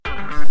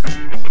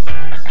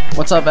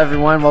What's up,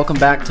 everyone? Welcome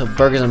back to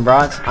Burgers and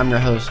Brats. I'm your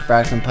host,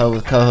 Braxton Poe,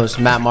 with co-host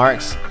Matt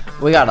Marks.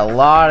 We got a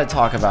lot to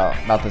talk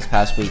about this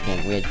past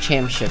weekend. We had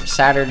championship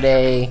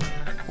Saturday,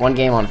 one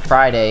game on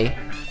Friday,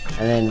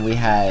 and then we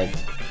had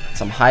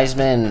some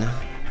Heisman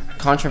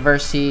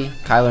controversy,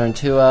 Kyler and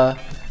Tua.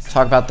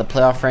 Talk about the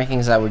playoff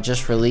rankings that were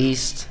just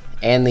released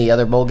and the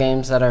other bowl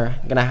games that are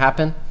going to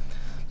happen.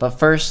 But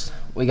first,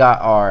 we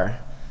got our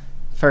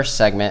first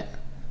segment,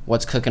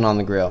 What's Cooking on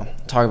the Grill.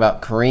 Talk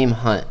about Kareem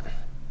Hunt.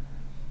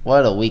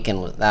 What a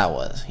weekend that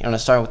was. You want to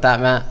start with that,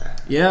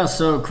 Matt? Yeah,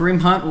 so Kareem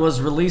Hunt was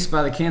released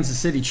by the Kansas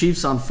City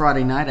Chiefs on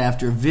Friday night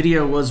after a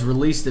video was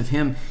released of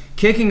him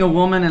kicking a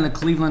woman in a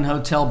Cleveland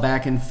hotel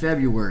back in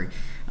February.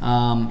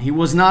 He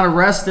was not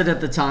arrested at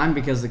the time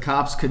because the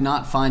cops could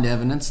not find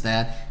evidence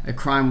that a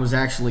crime was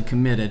actually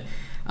committed.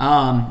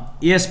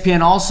 ESPN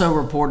also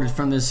reported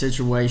from this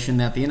situation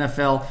that the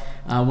NFL,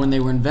 when they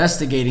were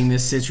investigating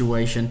this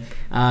situation,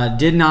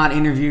 did not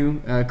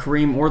interview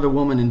Kareem or the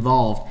woman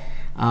involved.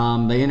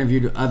 They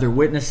interviewed other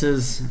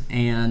witnesses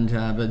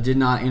but did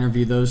not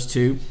interview those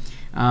two.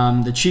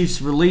 The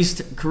Chiefs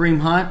released Kareem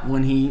Hunt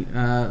when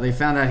they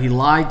found out he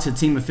lied to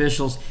team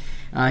officials.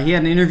 He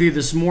had an interview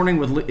this morning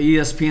with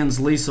ESPN's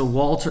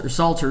Lisa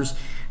Salters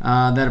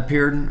that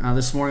appeared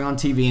this morning on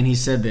TV, and he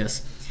said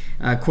this,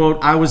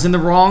 quote, "I was in the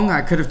wrong.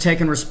 I could have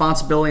taken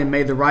responsibility and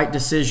made the right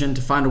decision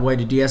to find a way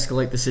to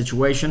de-escalate the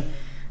situation."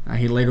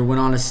 He later went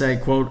on to say,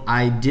 quote,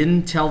 "I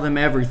didn't tell them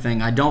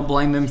everything. I don't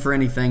blame them for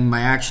anything.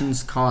 My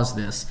actions caused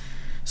this."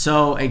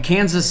 So a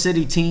Kansas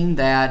City team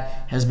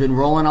that has been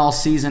rolling all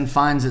season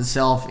finds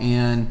itself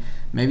in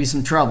maybe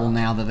some trouble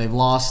now that they've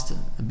lost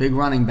a big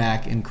running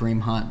back in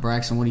Kareem Hunt.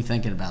 Braxton, what are you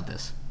thinking about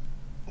this?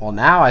 Well,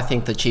 now I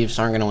think the Chiefs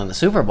aren't going to win the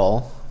Super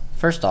Bowl,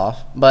 first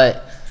off.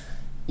 But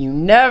you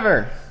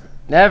never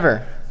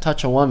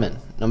touch a woman,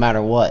 no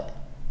matter what,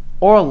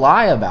 or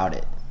lie about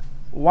it.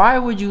 Why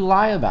would you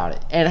lie about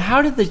it? And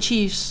how did the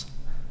Chiefs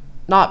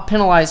not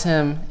penalize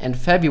him in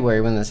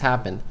February when this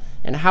happened?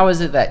 And how is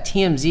it that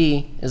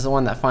TMZ is the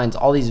one that finds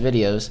all these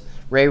videos,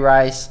 Ray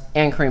Rice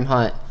and Kareem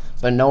Hunt,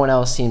 but no one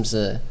else seems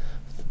to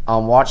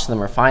watch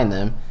them or find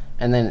them,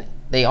 and then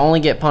they only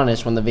get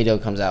punished when the video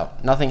comes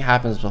out? Nothing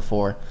happens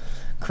before.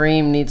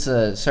 Kareem needs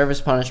a service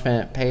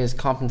punishment, pay his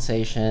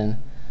compensation,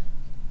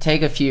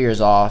 take a few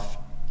years off,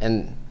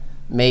 and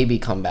maybe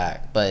come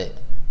back. But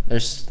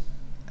there's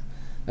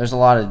a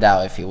lot of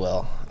doubt, if you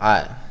will.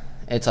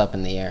 It's up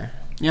in the air.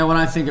 Yeah, what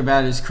I think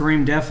about it is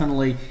Kareem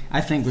definitely, I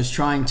think, was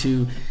trying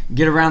to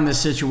get around this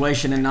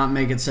situation and not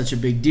make it such a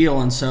big deal.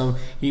 And so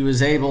he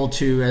was able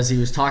to, as he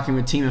was talking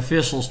with team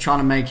officials, trying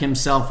to make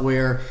himself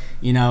where,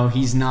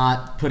 he's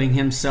not putting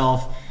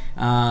himself,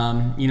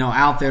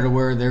 out there to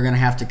where they're going to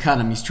have to cut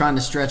him. He's trying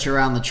to stretch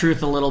around the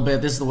truth a little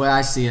bit. This is the way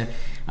I see it.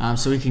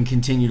 So he can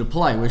continue to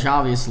play, which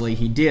obviously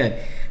he did.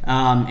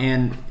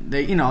 And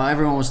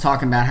everyone was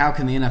talking about how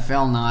can the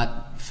NFL not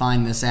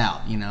find this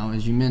out,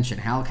 as you mentioned.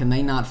 How can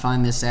they not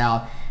find this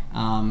out,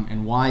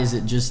 and why is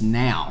it just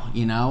now?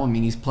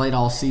 He's played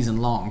all season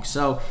long.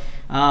 So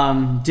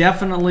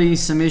definitely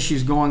some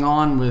issues going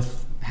on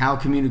with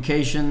what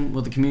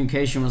the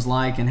communication was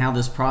like and how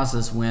this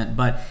process went.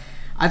 But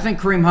I think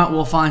Kareem Hunt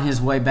will find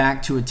his way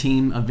back to a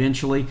team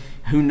eventually.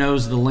 Who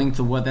knows the length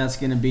of what that's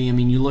going to be?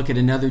 You look at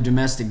another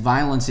domestic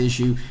violence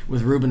issue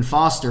with Reuben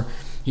Foster.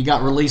 He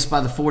got released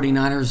by the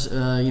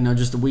 49ers,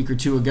 just a week or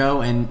two ago,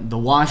 and the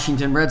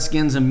Washington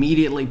Redskins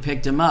immediately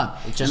picked him up.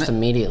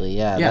 Immediately,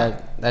 yeah.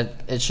 That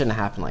it shouldn't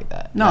happen like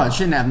that. No, it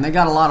shouldn't happen. They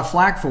got a lot of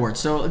flack for it.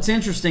 So it's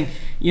interesting.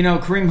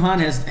 Kareem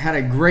Hunt has had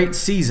a great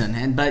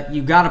season, but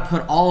you've got to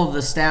put all of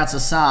the stats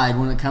aside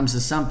when it comes to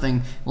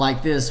something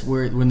like this,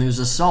 when there's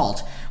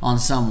assault on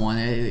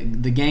someone.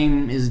 The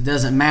game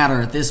doesn't matter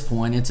at this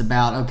point. It's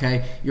about,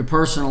 your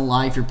personal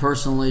life, your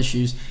personal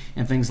issues,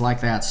 and things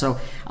like that. So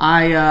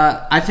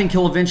I think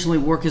he'll eventually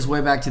work his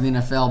way back to the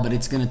NFL, but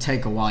it's going to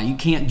take a while. You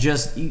can't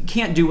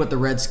do what the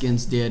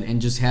Redskins did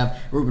and just have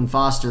Reuben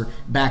Foster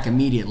back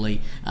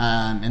immediately,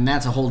 and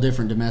that's a whole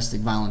different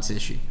domestic violence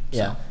issue.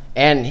 Yeah,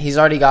 and he's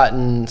already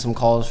gotten some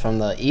calls from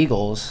the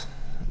Eagles,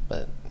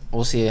 but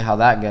we'll see how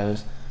that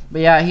goes.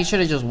 But yeah, he should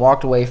have just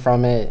walked away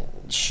from it.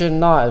 Should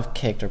not have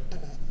kicked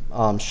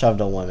or shoved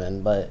a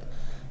woman. But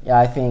yeah,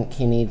 I think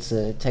he needs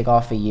to take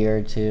off a year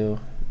or two.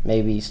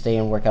 Maybe stay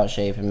in workout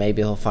shape, and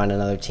maybe he'll find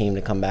another team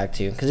to come back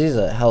to, because he's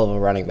a hell of a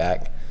running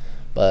back.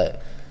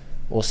 But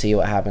we'll see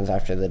what happens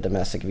after the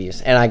domestic abuse.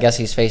 And I guess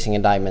he's facing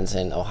indictments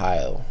in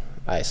Ohio,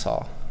 I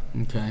saw.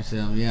 Okay,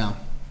 so yeah,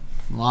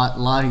 a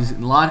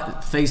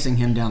lot facing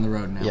him down the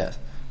road now. Yes.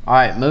 All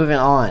right, moving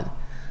on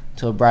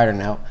to a brighter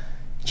note.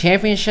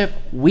 Championship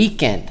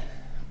weekend.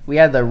 We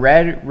had the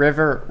Red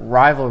River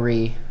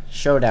Rivalry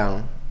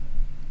Showdown,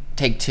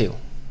 Take 2.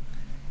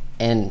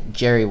 In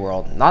Jerry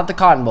World, not the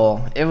Cotton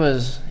Bowl. It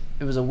was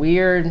a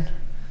weird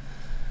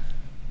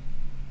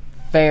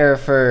fair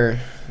for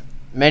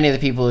many of the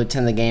people who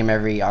attend the game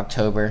every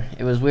October.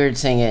 It was weird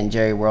seeing it in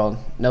Jerry World.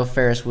 No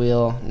Ferris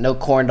wheel, no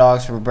corn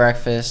dogs for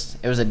breakfast.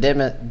 It was a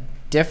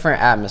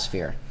different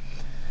atmosphere,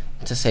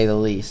 to say the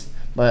least.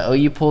 But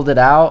OU pulled it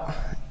out.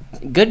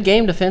 Good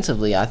game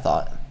defensively, I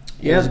thought.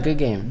 It was a good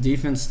game.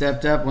 Defense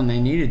stepped up when they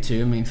needed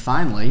to. I mean,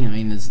 finally. I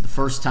mean, it's the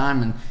first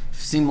time and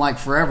seemed like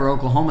forever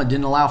Oklahoma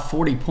didn't allow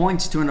 40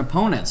 points to an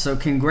opponent. So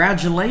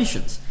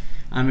congratulations.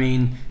 I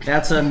mean,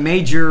 that's a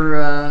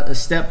major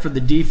step for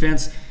the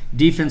defense.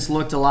 Defense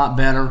looked a lot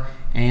better,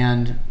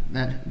 and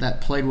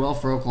that played well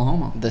for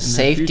Oklahoma. The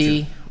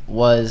safety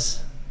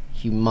was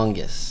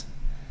humongous.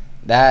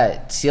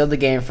 That sealed the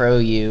game for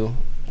OU.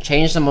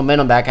 Changed the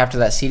momentum back after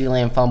that CeeDee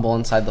Lamb fumble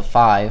inside the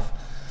 5.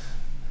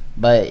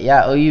 But,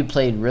 yeah, OU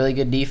played really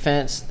good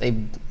defense.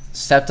 They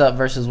stepped up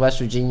versus West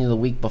Virginia the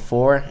week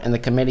before, and the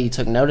committee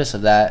took notice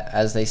of that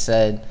as they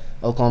said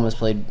Oklahoma's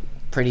played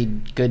pretty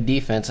good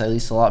defense, at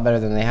least a lot better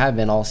than they have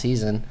been all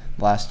season,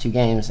 the last 2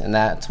 games, and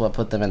that's what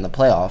put them in the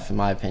playoff, in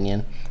my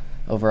opinion,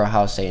 over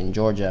Ohio State and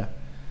Georgia.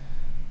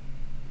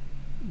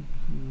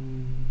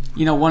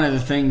 You know, one of the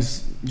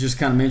things, just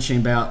kind of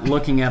mentioning about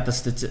looking at the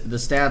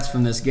stats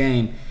from this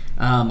game,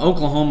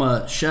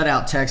 Oklahoma shut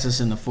out Texas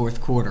in the fourth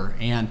quarter,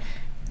 and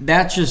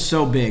that's just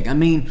so big. I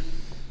mean,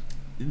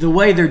 the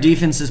way their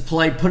defense has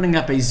played, putting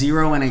up a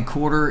 0 in a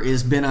quarter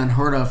has been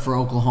unheard of for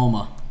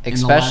Oklahoma in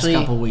the last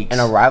couple weeks.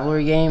 In a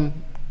rivalry game,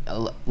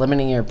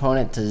 limiting your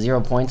opponent to 0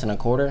 points in a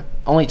quarter.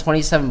 Only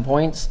 27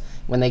 points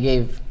when they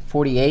gave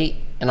 48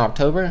 in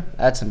October.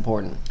 That's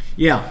important.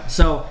 Yeah,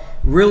 so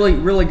really,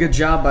 really good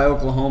job by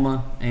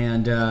Oklahoma,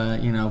 and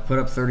put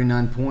up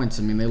 39 points.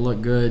 I mean, they look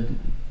good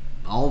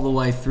all the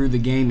way through the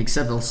game,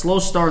 except a slow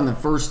start in the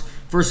first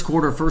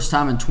quarter, first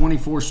time in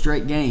 24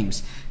 straight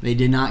games. They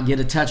did not get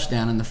a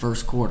touchdown in the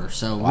first quarter.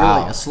 So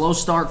really a slow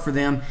start for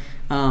them,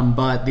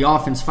 but the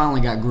offense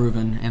finally got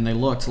grooving, and they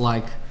looked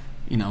like,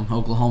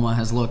 Oklahoma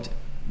has looked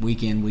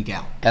week in, week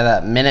out. Yeah,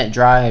 that minute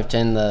drive to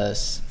end the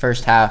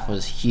first half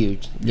was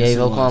huge. Gave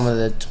Oklahoma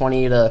the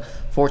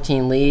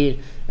 20-14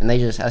 lead, and they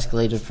just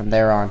escalated from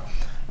there on.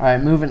 All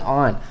right, moving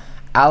on.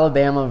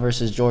 Alabama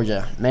versus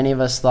Georgia. Many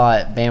of us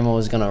thought Bama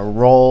was going to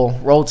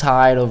roll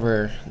tide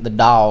over the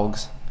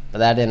Dogs, but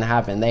that didn't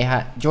happen.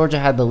 Georgia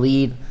had the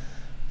lead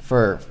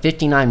for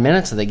 59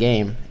 minutes of the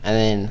game, and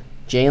then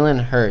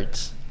Jalen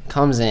Hurts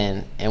comes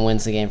in and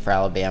wins the game for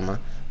Alabama.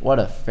 What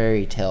a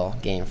fairy tale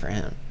game for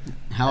him.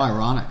 How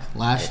ironic.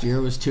 Last year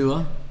was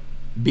Tua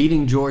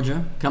beating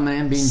Georgia, coming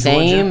in beating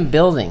Georgia. Same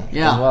building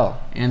as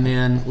well. And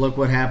then look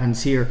what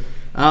happens here.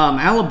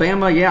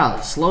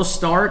 Alabama, slow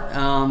start,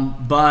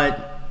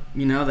 but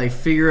they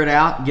figure it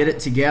out, get it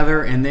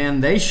together, and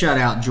then they shut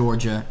out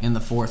Georgia in the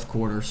fourth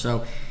quarter.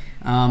 So,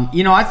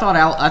 I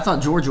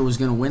thought Georgia was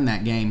going to win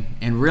that game,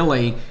 and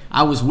really,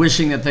 I was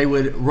wishing that they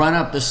would run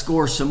up the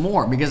score some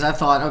more, because I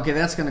thought, okay,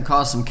 that's going to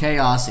cause some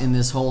chaos in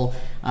this whole,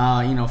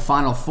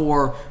 Final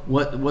Four.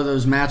 What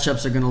those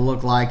matchups are going to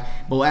look like.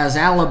 But as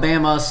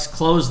Alabama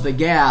closed the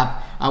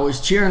gap, I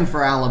was cheering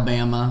for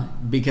Alabama,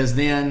 because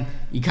then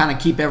you kind of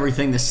keep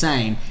everything the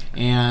same.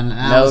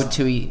 And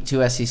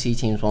two SEC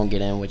teams won't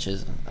get in, which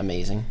is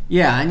amazing.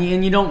 Yeah,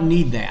 and you don't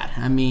need that.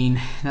 I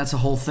mean, that's the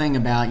whole thing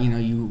about,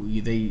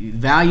 they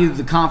value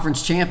the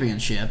conference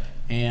championship,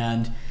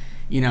 and,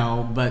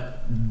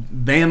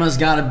 but Bama's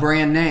got a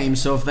brand name,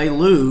 so if they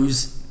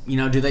lose,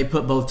 do they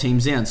put both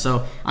teams in?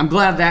 So I'm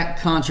glad that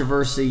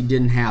controversy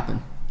didn't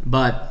happen.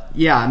 But,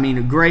 yeah, I mean,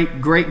 a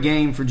great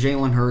game for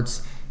Jalen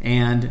Hurts,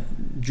 and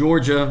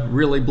Georgia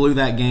really blew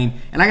that game.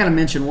 And I got to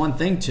mention one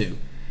thing, too.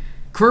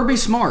 Kirby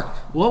Smart,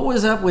 what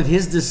was up with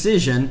his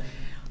decision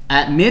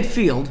at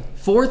midfield,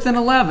 4th and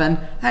 11?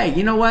 Hey,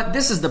 you know what?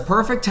 This is the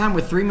perfect time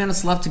with 3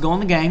 minutes left to go in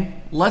the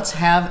game. Let's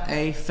have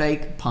a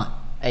fake punt.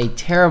 A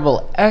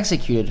terrible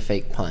executed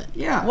fake punt.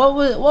 Yeah. What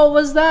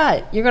was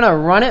that? You're going to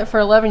run it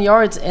for 11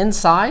 yards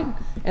inside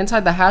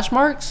the hash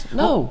marks?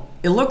 No. Well,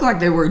 it looked like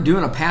they were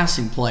doing a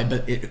passing play,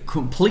 but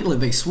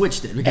they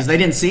switched it because they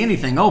didn't see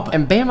anything open.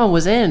 And Bama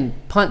was in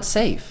punt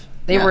safe.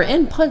 They were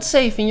in punt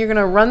safe, and you're going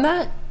to run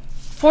that?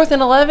 4th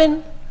and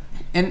 11?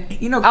 And,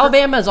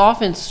 Alabama's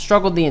offense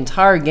struggled the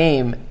entire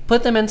game.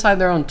 Put them inside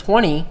their own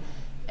 20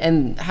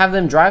 and have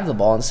them drive the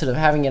ball instead of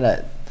having it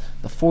at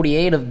the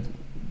 48 of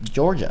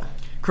Georgia.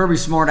 Kirby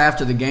Smart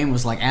after the game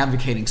was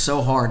advocating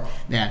so hard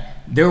that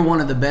they're one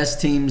of the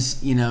best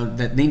teams,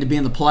 that need to be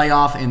in the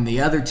playoff, and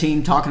the other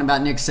team, talking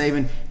about Nick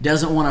Saban,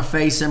 doesn't want to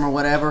face him or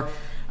whatever,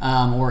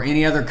 or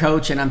any other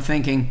coach. And I'm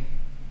thinking,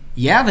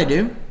 yeah, they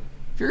do.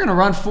 If you're going to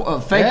run a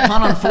fake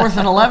punt on 4th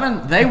and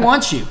 11, they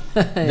want you.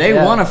 They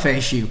want to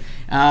face you.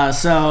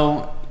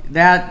 So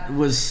that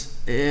was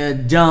a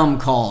dumb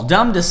call,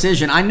 dumb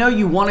decision. I know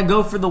you want to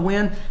go for the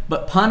win,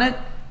 but punt it,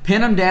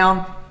 pin them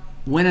down,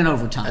 win in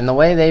overtime. And the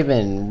way they've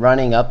been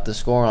running up the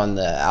score on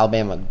the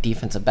Alabama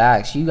defensive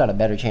backs, you got a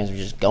better chance of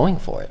just going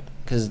for it,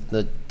 because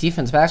the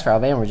defensive backs for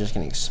Alabama were just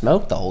getting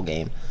smoked the whole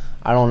game.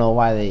 I don't know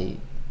why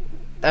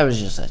that was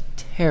just a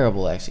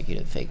terrible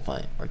executed fake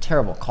punt or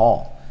terrible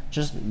call.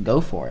 Just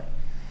go for it.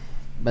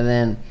 But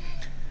then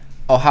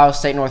Ohio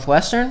State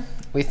Northwestern,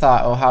 we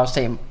thought Ohio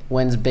State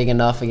wins big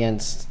enough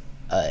against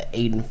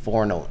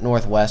 8-4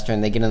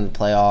 Northwestern. They get in the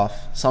playoff.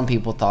 Some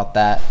people thought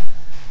that,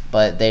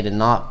 but they did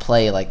not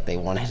play like they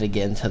wanted to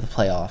get into the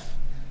playoff.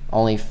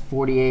 Only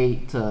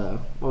 45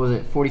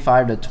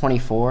 to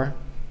 24,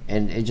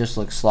 and it just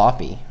looked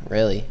sloppy,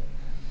 really.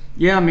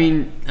 Yeah, I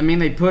mean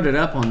they put it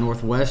up on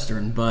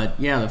Northwestern, but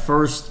yeah, the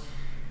first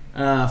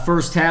half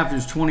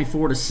was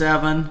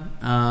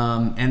 24-7,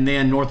 and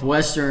then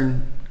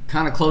Northwestern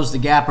kind of closed the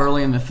gap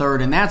early in the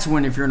third, and that's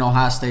when, if you're an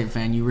Ohio State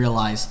fan, you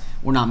realize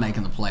we're not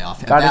making the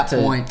playoff. Got at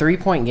that point,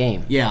 3-point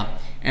game. Yeah,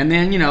 and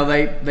then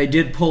they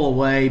did pull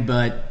away,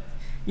 but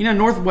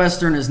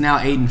Northwestern is now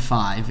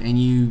 8-5,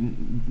 and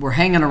you were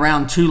hanging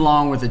around too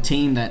long with a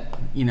team that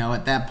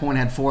at that point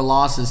had 4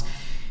 losses.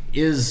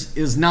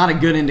 Is not a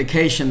good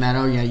indication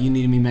that, you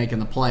need to be making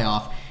the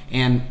playoff.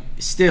 And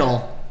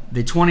still,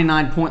 the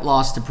 29-point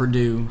loss to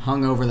Purdue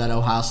hung over that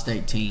Ohio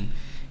State team,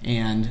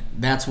 and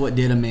that's what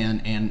did them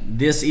in. And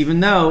this, even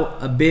though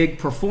a big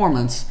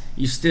performance,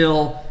 you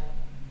still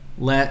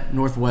let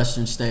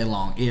Northwestern stay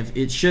along. If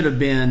it should have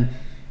been,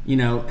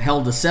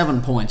 held to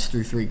 7 points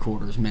through 3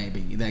 quarters,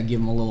 maybe that give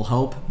them a little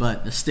hope.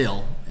 But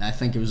still, I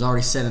think it was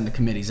already set in the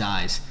committee's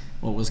eyes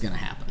what was going to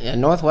happen. Yeah,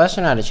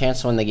 Northwestern had a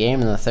chance to win the game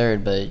in the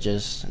third, but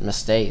just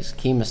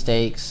key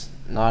mistakes,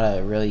 not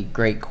a really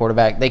great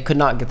quarterback. They could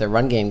not get their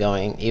run game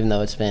going, even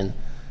though it's been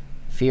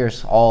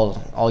fierce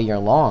all year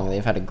long.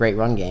 They've had a great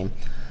run game.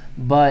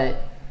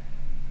 But,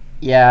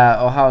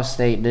 yeah, Ohio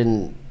State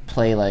didn't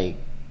play like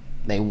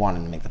they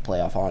wanted to make the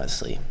playoff,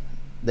 honestly.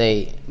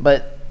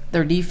 But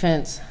their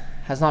defense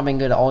has not been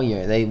good all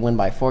year. They win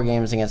by 4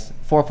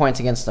 points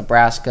against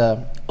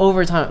Nebraska.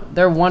 Overtime,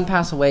 they're 1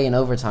 pass away in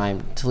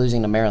overtime to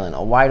losing to Maryland,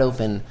 a wide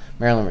open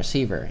Maryland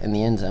receiver in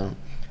the end zone.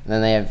 And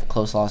then they have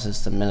close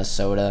losses to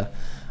Minnesota.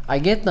 I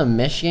get the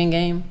Michigan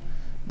game,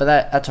 but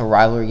that's a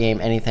rivalry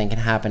game. Anything can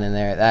happen in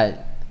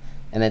there.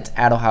 And it's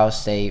at Ohio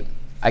State.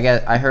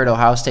 I heard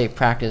Ohio State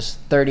practice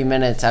 30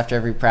 minutes after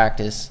every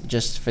practice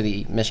just for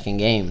the Michigan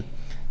game,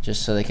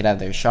 just so they could have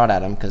their shot at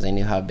them because they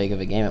knew how big of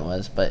a game it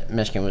was. But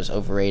Michigan was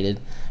overrated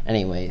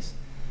anyways.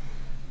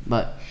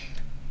 But,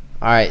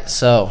 all right,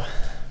 so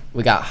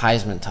we got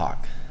Heisman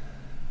talk.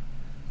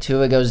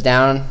 Tua goes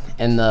down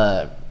in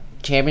the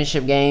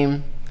championship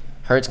game.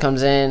 Hurts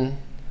comes in,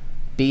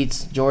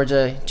 beats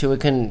Georgia. Tua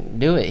couldn't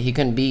do it. He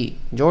couldn't beat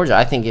Georgia.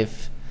 I think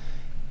if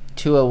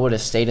Tua would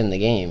have stayed in the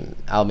game,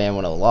 Alabama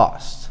would have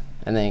lost.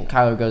 And then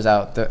Kyler goes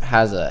out,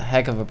 has a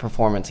heck of a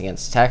performance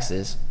against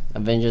Texas,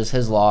 avenges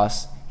his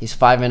loss. He's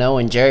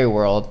 5-0 in Jerry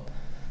World.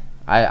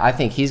 I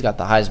think he's got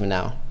the Heisman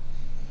now.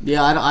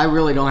 Yeah, I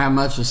really don't have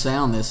much to say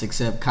on this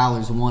except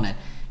Kyler's won it.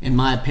 In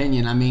my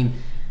opinion, I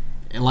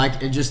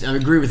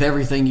agree with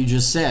everything you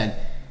just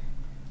said.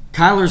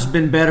 Kyler's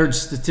been better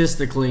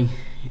statistically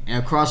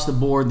across the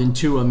board than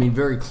Tua.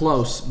 Very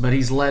close, but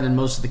he's led in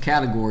most of the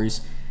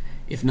categories,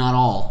 if not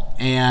all.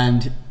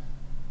 And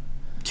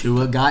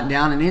Tua got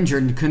down and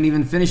injured and couldn't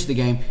even finish the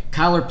game.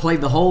 Kyler played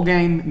the whole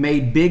game,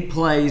 made big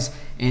plays,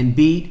 and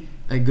beat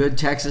a good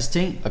Texas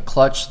team. A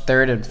clutch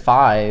 3rd and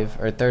 5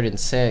 or 3rd and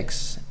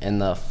 6 in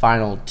the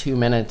final 2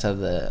 minutes of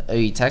the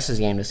OU Texas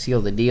game to seal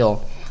the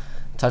deal.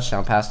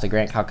 Touchdown pass to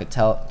Grant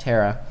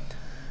Calcaterra.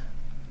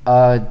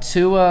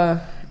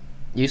 Tua,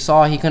 you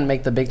saw he couldn't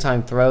make the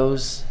big-time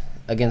throws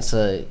against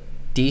a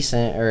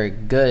decent or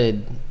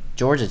good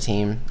Georgia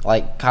team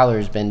like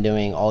Kyler's been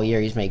doing all year.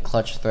 He's made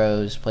clutch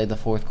throws, played the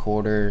fourth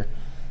quarter,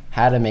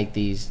 had to make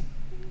these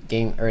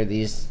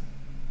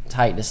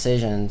tight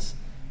decisions,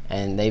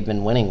 and they've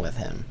been winning with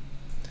him.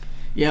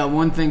 Yeah,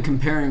 one thing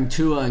comparing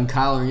Tua and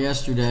Kyler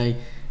yesterday,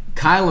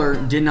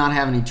 Kyler did not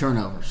have any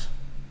turnovers,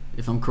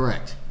 if I'm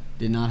correct.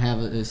 Did not have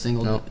a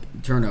single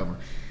turnover.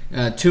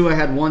 Tua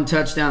had 1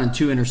 touchdown and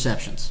 2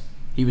 interceptions.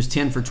 He was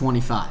 10 for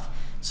 25.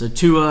 So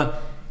Tua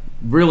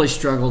really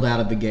struggled out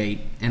of the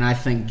gate, and I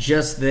think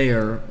just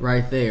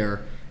right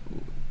there,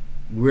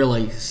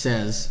 really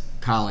says,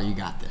 Kyler, you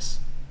got this.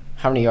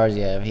 How many yards did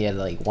he have? He had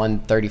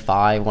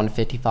 135,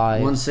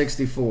 155?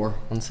 164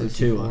 for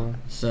Tua.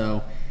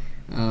 So,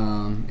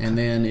 and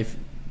then if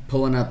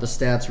pulling up the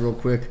stats real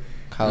quick,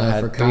 Kyler had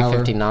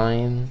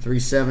 359.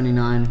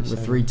 379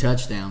 with 3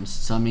 touchdowns.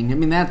 So, I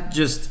mean that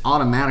just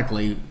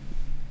automatically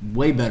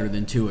way better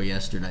than Tua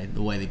yesterday,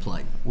 the way they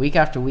played. Week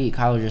after week,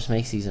 Kyler just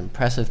makes these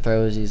impressive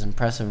throws, these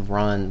impressive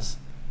runs.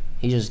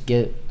 He just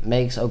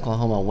makes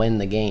Oklahoma win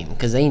the game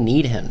because they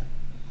need him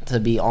to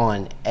be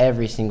on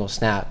every single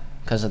snap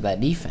because of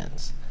that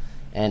defense.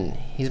 And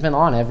he's been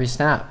on every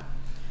snap.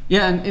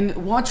 Yeah, and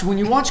when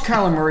you watch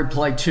Kyler Murray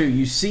play too,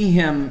 you see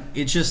him,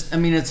 it's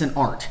an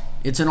art.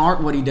 It's an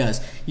art what he does.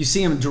 You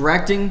see him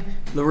directing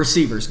the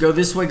receivers. Go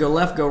this way, go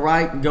left, go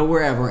right, go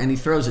wherever, and he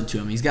throws it to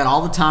him. He's got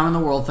all the time in the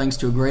world thanks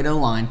to a great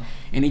O-line,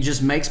 and he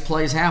just makes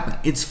plays happen.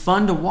 It's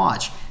fun to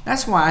watch.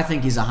 That's why I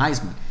think he's a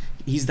Heisman.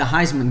 He's the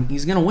Heisman.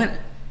 He's going to win it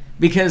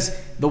because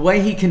the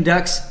way he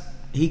conducts,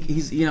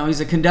 he's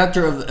a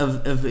conductor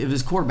of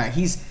his quarterback.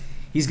 He's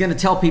going to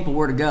tell people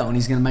where to go, and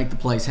he's going to make the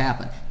plays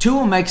happen.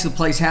 Tua makes the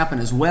plays happen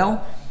as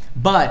well,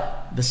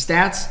 but the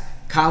stats,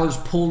 Kyler's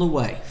pulled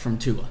away from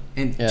Tua.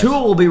 And yes.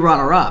 Tua will be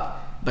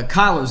runner-up, but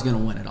Kyler's going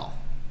to win it all.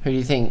 Who do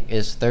you think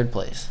is third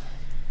place?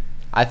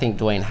 I think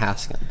Dwayne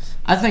Haskins.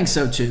 I think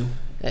so, too.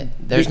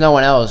 There's no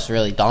one else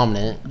really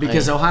dominant.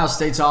 Because Ohio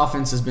State's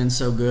offense has been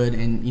so good,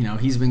 and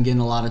he's been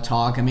getting a lot of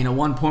talk. At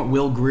one point,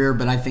 Will Greer,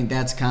 but I think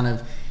that's kind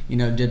of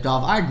dipped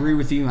off. I agree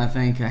with you. I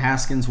think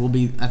Haskins will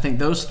be. I think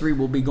those three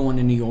will be going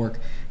to New York,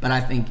 but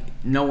I think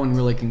no one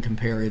really can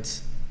compare.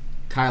 It's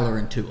Kyler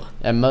and Tua.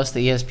 And most of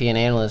the ESPN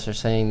analysts are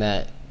saying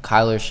that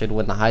Kyler should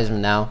win the Heisman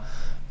now,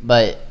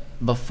 but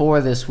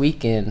before this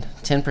weekend,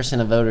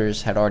 10% of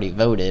voters had already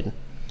voted,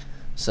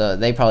 so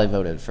they probably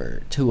voted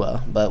for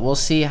Tua. But we'll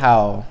see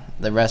how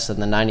the rest of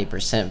the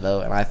 90%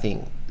 vote, and I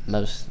think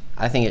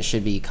it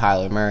should be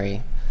Kyler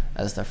Murray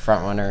as the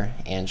front runner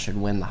and should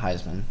win the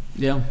Heisman.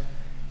 Yeah.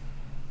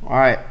 All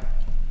right.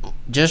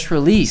 Just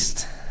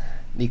released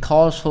the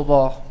college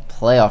football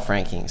playoff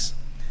rankings.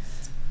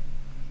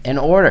 In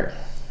order: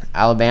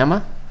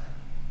 Alabama,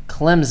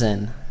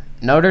 Clemson,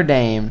 Notre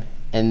Dame,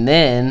 and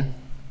then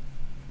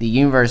the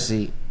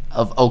University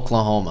of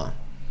Oklahoma,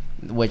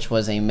 which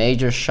was a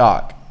major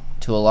shock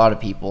to a lot of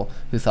people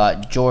who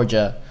thought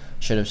Georgia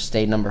should have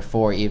stayed number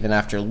 4 even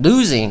after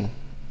losing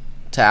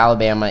to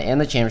Alabama in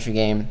the championship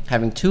game,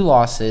 having 2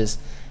 losses,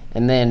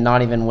 and then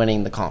not even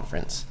winning the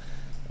conference.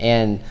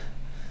 And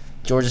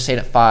Georgia stayed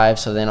at 5,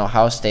 so then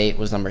Ohio State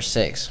was number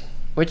 6,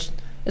 which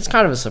it's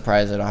kind of a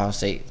surprise that Ohio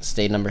State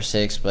stayed number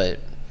 6, but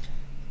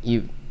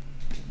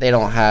they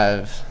don't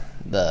have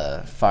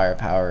the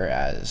firepower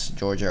as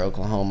Georgia or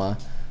Oklahoma,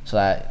 so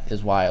that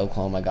is why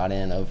Oklahoma got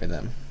in over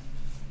them.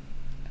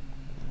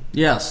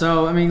 Yeah,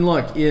 so, I mean,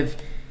 look, if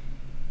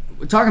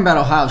we're talking about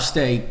Ohio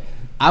State,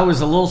 I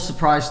was a little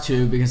surprised,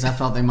 too, because I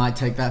thought they might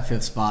take that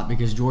 5th spot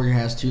because Georgia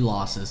has 2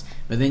 losses.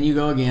 But then you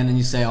go again and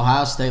you say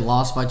Ohio State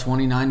lost by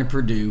 29 to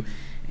Purdue,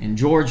 and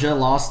Georgia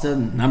lost to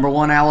number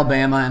 1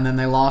 Alabama, and then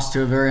they lost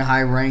to a very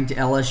high-ranked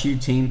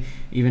LSU team,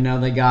 even though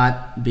they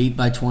got beat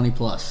by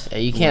 20-plus. Yeah,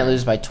 you can't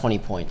lose by 20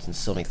 points and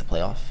still make the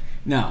playoff.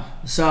 No.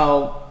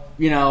 So,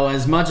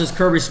 as much as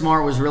Kirby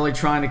Smart was really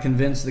trying to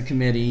convince the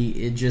committee,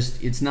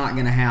 it's not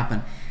going to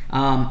happen.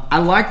 I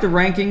like the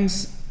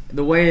rankings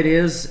the way it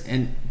is,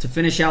 and to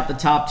finish out the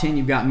top 10,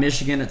 you've got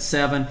Michigan at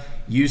 7,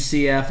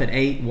 UCF at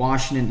 8,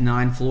 Washington at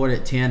 9, Florida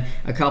at 10.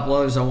 A couple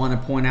others I want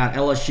to point out: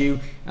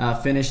 LSU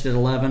finished at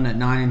 11 at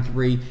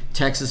 9-3,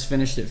 Texas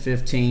finished at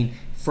 15.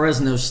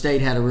 Fresno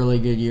State had a really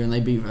good year, and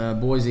they beat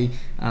Boise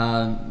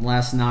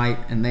last night,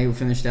 and they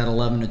finished at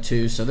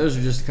 11-2. So those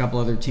are just a couple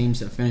other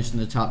teams that finished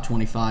in the top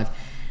 25.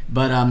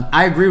 But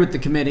I agree with the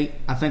committee.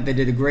 I think they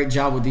did a great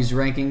job with these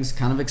rankings.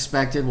 Kind of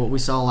expected what we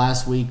saw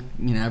last week.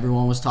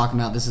 Everyone was talking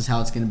about this is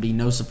how it's going to be,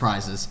 no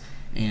surprises.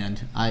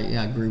 And I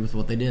agree with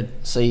what they did.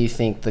 So you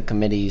think the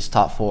committee's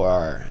top 4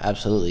 are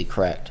absolutely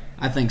correct?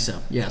 I think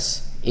so,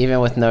 yes. Even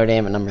with Notre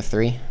Dame at number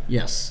 3?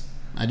 Yes,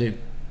 I do.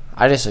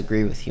 I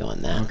disagree with you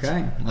on that.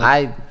 Okay.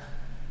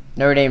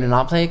 Notre Dame did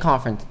not play a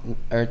conference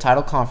or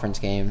title conference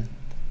game.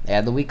 They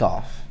had the week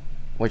off,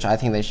 which I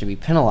think they should be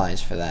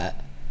penalized for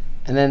that.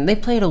 And then they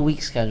played a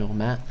weak schedule,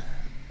 Matt.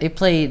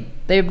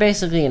 They're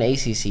basically an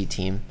ACC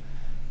team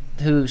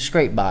who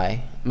scraped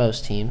by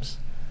most teams.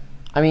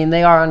 I mean,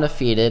 they are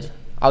undefeated.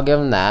 I'll give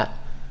them that.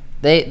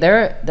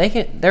 They're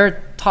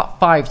a top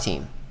 5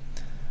 team.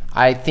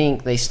 I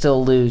think they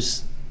still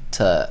lose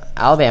to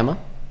Alabama.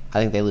 I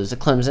think they lose to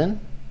Clemson,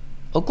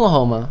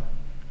 Oklahoma,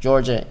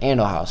 Georgia,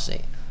 and Ohio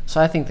State. So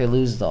I think they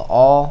lose to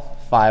all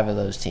 5 of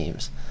those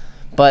teams.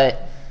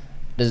 But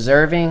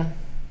deserving,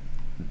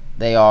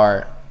 they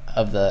are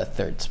of the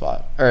 3rd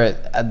spot, or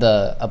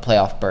a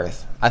playoff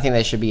berth. I think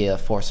they should be a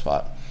 4th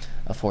spot,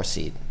 a 4th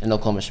seed, and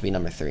Oklahoma should be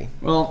number 3.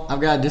 Well,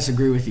 I've got to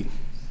disagree with you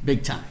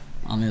big time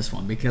on this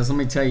one, because let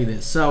me tell you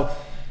this. So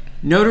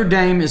Notre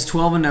Dame is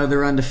 12-0.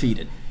 They're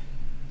undefeated.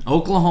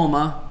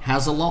 Oklahoma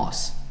has a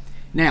loss.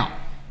 Now,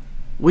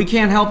 we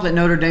can't help that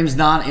Notre Dame's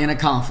not in a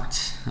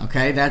conference,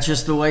 okay? That's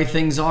just the way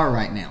things are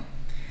right now.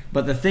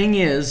 But the thing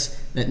is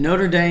that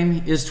Notre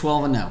Dame is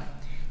 12-0.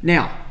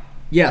 Now,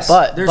 yes.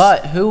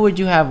 But who would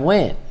you have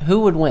win? Who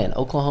would win,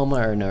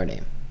 Oklahoma or Notre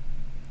Dame?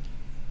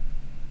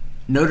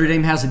 Notre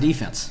Dame has a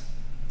defense.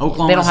 They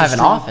don't have an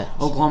offense.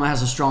 Oklahoma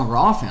has a stronger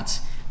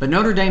offense, but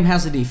Notre Dame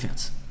has a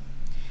defense.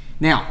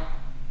 Now,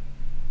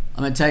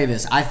 I'm going to tell you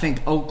this. I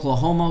think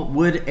Oklahoma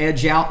would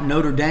edge out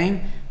Notre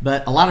Dame,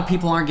 but a lot of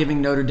people aren't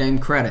giving Notre Dame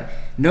credit.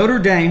 Notre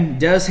Dame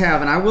does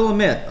have, and I will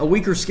admit, a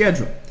weaker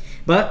schedule,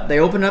 but they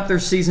opened up their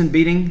season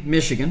beating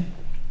Michigan.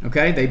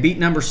 Okay, they beat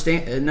number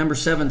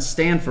 7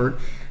 Stanford.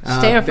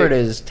 Stanford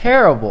is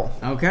terrible.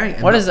 Okay,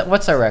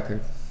 What's their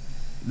record?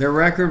 Their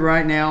record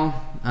right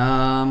now,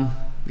 got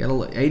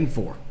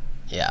 8-4.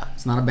 Yeah,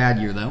 it's not a bad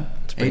year though.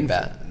 It's pretty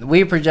bad.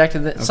 We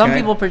projected that. Okay. Some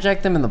people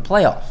project them in the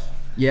playoff.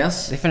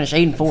 Yes, they finished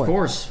 8-4. Of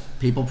course,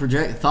 people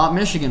thought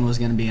Michigan was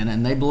going to be in it,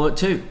 and they blew it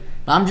too.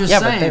 But I'm just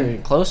saying, but they're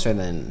closer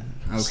than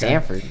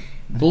Stanford.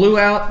 Blew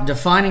out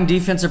defining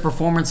defensive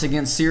performance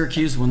against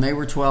Syracuse when they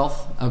were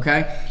 12th,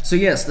 okay? So,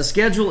 yes, the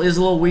schedule is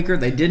a little weaker.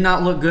 They did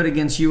not look good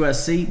against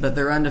USC, but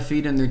they're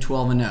undefeated and they're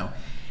 12-0.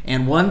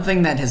 And one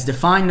thing that has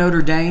defined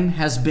Notre Dame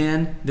has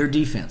been their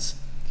defense.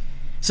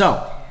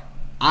 So,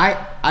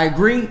 I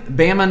agree.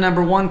 Bama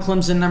number 1,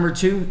 Clemson number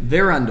 2,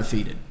 they're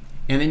undefeated.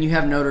 And then you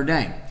have Notre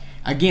Dame.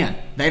 Again,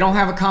 they don't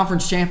have a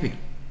conference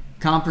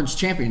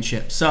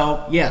championship.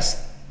 So,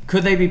 yes,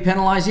 could they be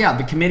penalized? Yeah,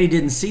 the committee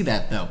didn't see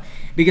that, though.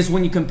 Because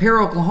when you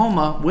compare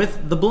Oklahoma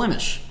with the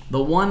blemish,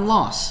 the one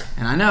loss,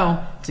 and I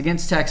know it's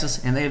against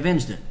Texas and they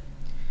avenged it,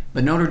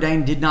 but Notre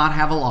Dame did not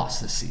have a loss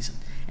this season.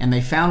 And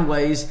they found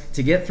ways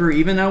to get through,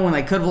 even though when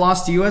they could have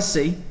lost to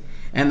USC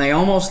and they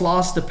almost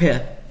lost to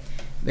Pitt,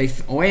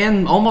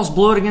 and almost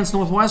blew it against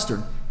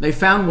Northwestern, they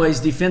found ways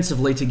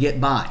defensively to get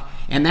by.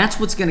 And that's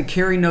what's going to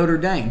carry Notre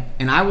Dame.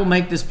 And I will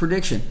make this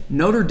prediction.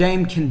 Notre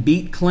Dame can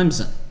beat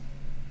Clemson.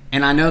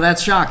 And I know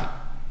that's shocking.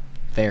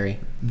 Very.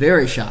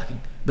 Very shocking.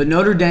 But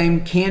Notre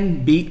Dame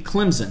can beat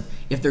Clemson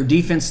if their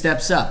defense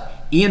steps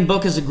up. Ian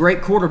Book is a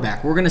great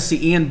quarterback. We're going to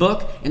see Ian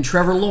Book and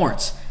Trevor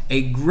Lawrence,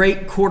 a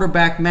great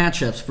quarterback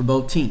matchups for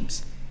both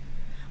teams.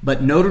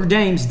 But Notre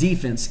Dame's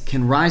defense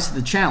can rise to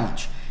the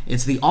challenge.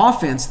 It's the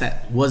offense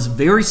that was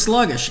very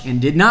sluggish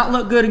and did not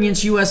look good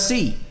against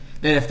USC,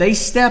 that if they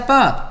step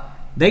up,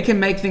 they can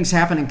make things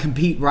happen and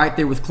compete right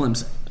there with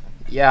Clemson.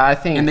 Yeah, I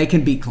think... And they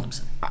can beat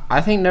Clemson.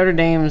 I think Notre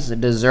Dame's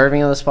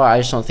deserving of the spot. I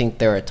just don't think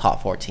they're a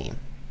top 4 team.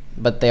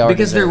 But they are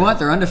Because deserving. they're what?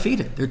 They're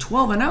undefeated. They're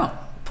 12-0.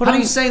 How do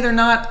you say they're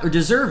not or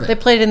deserve it? They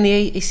played in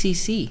the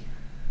ACC.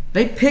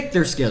 They picked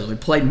their schedule. They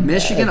played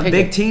Michigan, a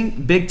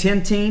Big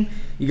Ten team.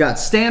 You got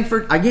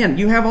Stanford. Again,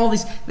 you have all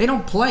these. They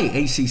don't play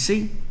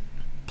ACC.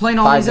 Playing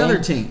all these other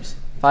teams.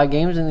 5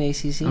 games in the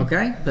ACC.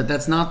 Okay, but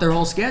that's not their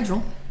whole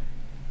schedule.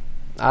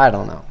 I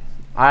don't know.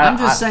 I'm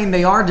just saying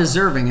they are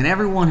deserving, and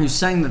everyone who's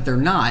saying that they're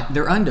not,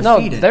 they're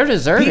undefeated. No, they're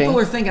deserving. People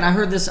are thinking. I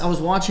heard this. I was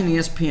watching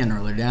ESPN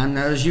earlier, Dan,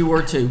 as you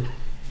were too,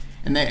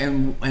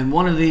 and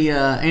one of the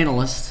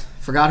analysts,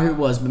 forgot who it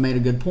was, but made a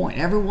good point.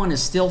 Everyone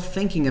is still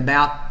thinking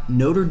about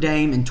Notre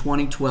Dame in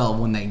 2012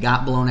 when they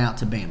got blown out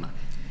to Bama,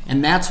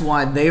 and that's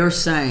why they are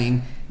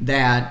saying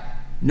that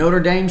Notre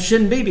Dame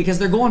shouldn't be, because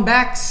they're going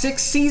back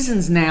 6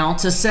 seasons now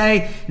to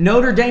say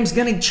Notre Dame's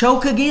going to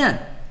choke again.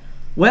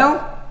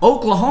 Well,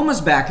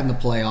 Oklahoma's back in the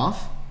playoff,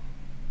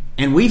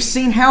 and we've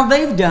seen how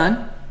they've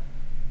done.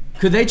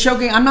 Could they choke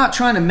again? I'm not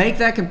trying to make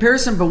that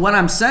comparison, but what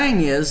I'm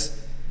saying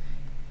is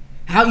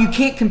how you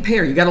can't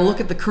compare. You got to look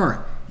at the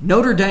current.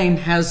 Notre Dame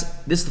has,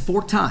 this is the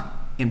 4th time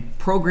in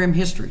program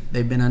history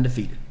they've been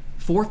undefeated.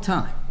 4th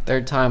time.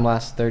 3rd time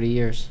last 30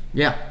 years.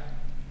 Yeah.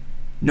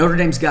 Notre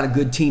Dame's got a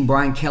good team.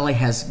 Brian Kelly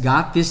has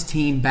got this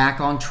team back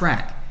on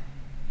track.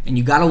 And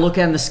you got to look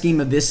at in the scheme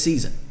of this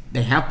season.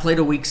 They have played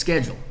a weak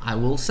schedule, I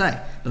will say.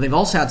 But they've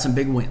also had some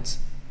big wins.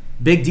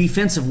 Big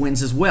defensive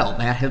wins as well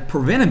that have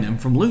prevented them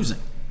from losing.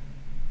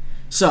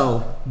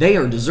 So they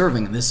are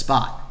deserving in this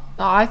spot.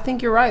 No, I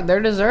think you're right.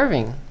 They're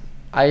deserving.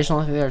 I just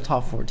don't think they're a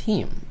top 4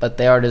 team. But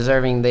they are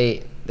deserving.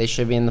 They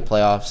should be in the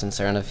playoffs since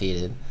they're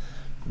undefeated.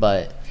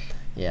 But,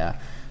 yeah.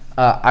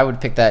 I would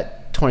pick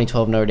that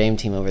 2012 Notre Dame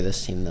team over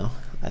this team, though.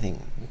 I think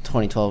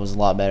 2012 was a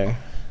lot better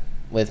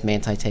with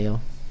Manti Te'o.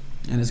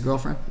 And his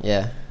girlfriend?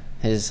 Yeah,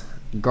 his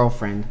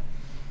girlfriend.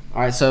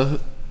 All right, so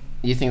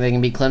you think they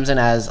can beat Clemson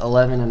as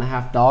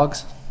 11.5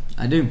 dogs?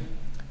 I do.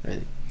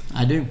 Really?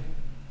 I do.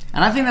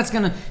 And I think that's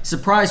going to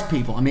surprise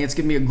people. I mean, it's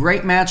going to be a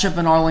great matchup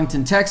in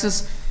Arlington,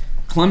 Texas.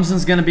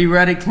 Clemson's going to be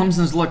ready.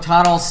 Clemson's looked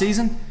hot all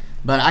season.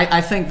 But I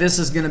think this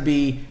is going to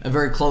be a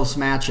very close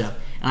matchup.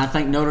 And I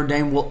think Notre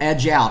Dame will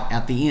edge out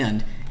at the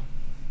end,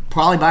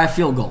 probably by a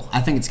field goal.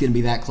 I think it's going to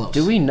be that close.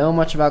 Do we know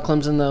much about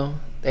Clemson, though?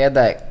 They had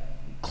that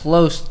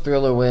close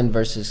thriller win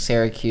versus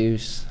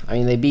Syracuse. I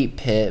mean, they beat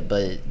Pitt,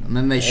 but... And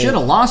then they should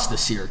have lost to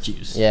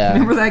Syracuse. Yeah.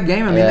 Remember that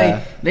game? I mean,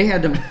 yeah. they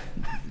had to...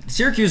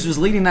 Syracuse was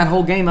leading that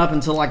whole game up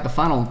until, like, the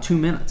final 2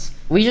 minutes.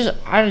 The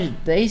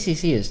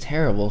ACC is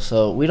terrible,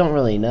 so we don't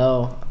really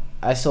know.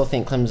 I still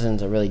think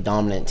Clemson's a really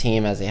dominant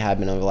team, as they have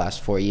been over the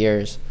last 4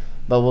 years.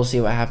 But we'll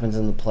see what happens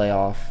in the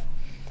playoff.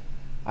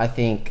 I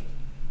think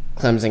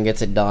Clemson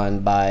gets it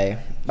done by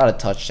about a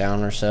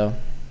touchdown or so.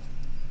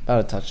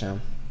 About a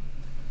touchdown.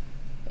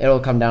 It'll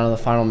come down to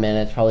the final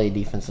minutes, probably a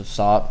defensive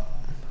stop.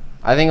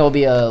 I think it'll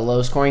be a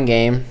low-scoring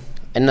game,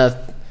 in the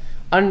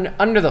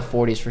under the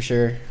 40s for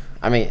sure.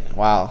 I mean,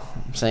 wow.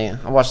 I'm saying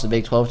I watched the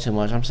Big 12 too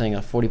much. I'm saying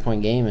a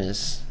 40-point game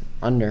is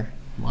under.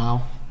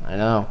 Wow. I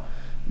know.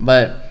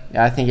 But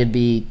yeah, I think it'd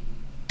be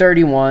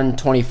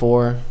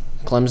 31-24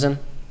 Clemson.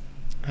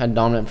 Had a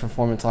dominant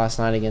performance last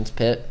night against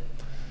Pitt.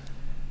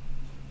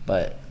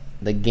 But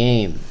the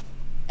game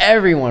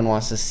everyone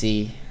wants to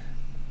see,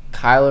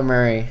 Kyler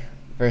Murray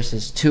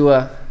versus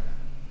Tua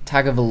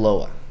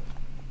Tagovailoa.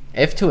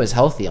 If Tua's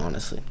healthy,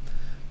 honestly.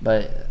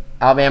 But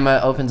Alabama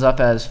opens up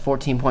as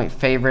 14-point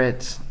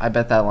favorites. I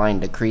bet that line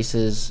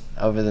decreases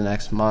over the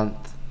next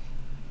month.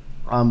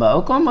 But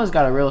Oklahoma's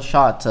got a real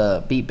shot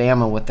to beat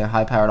Bama with their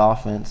high-powered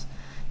offense.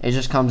 It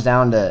just comes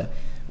down to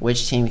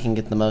which team can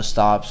get the most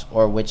stops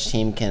or which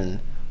team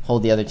can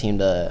hold the other team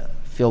to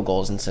field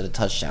goals instead of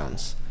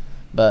touchdowns.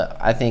 But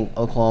I think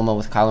Oklahoma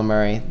with Kyler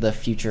Murray, the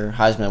future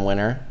Heisman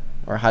winner,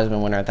 or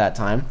Heisman winner at that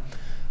time,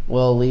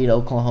 will lead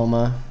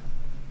Oklahoma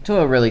to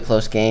a really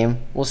close game.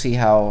 We'll see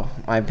how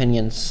my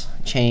opinions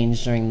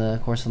change during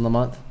the course of the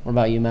month. What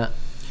about you, Matt?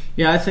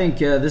 Yeah, I think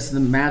this is the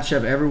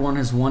matchup everyone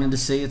has wanted to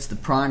see. It's the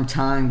prime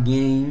time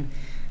game.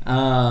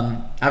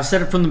 I've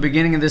said it from the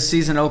beginning of this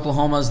season,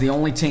 Oklahoma is the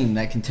only team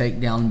that can take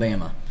down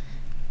Bama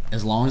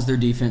as long as their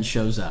defense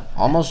shows up.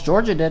 Almost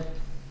Georgia did.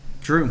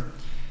 True.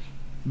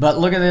 But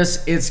look at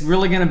this. It's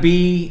really going to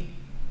be,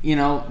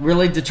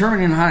 really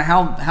determining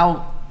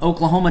how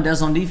Oklahoma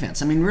does on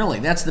defense. I mean, really,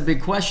 that's the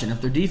big question.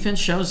 If their defense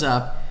shows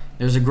up,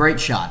 there's a great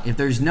shot. If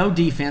there's no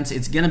defense,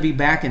 it's going to be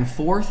back and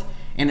forth,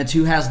 and it's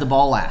who has the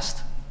ball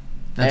last.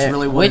 That's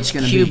really what it's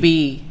going to be. Which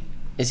QB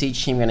is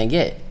each team going to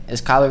get? Is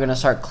Kyler going to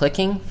start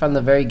clicking from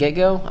the very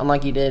get-go,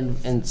 unlike he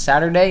did in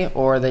Saturday,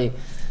 or are they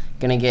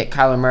going to get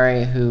Kyler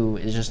Murray, who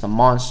is just a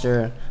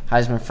monster,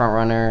 Heisman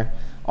frontrunner,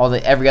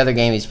 every other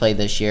game he's played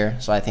this year?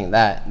 So I think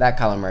that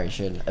Kyler Murray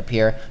should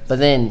appear. But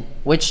then,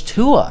 which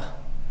Tua?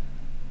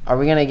 Are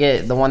we going to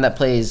get the one that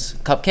plays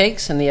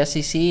cupcakes in the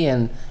SEC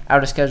and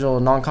out of schedule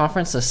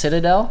non-conference, the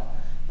Citadel?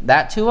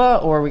 That Tua?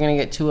 Or are we going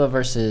to get Tua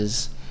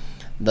versus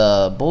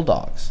the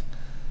Bulldogs,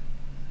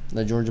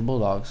 the Georgia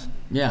Bulldogs?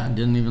 Yeah, it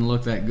didn't even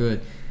look that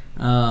good.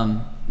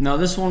 No,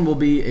 this one will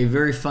be a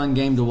very fun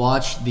game to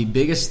watch. The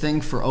biggest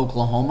thing for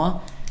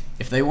Oklahoma,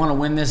 if they want to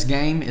win this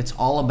game, it's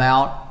all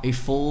about a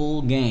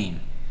full game.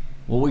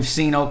 What we've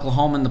seen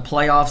Oklahoma in the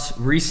playoffs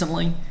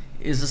recently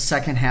is a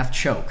second-half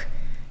choke.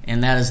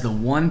 And that is the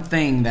one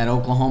thing that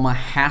Oklahoma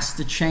has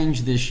to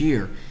change this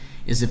year,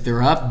 is if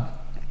they're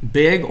up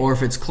big or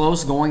if it's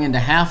close going into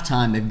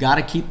halftime, they've got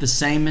to keep the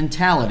same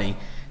mentality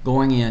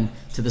going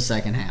into the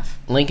second half.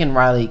 Lincoln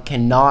Riley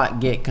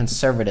cannot get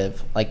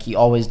conservative like he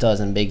always does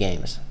in big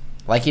games.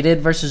 Like he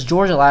did versus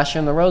Georgia last year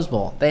in the Rose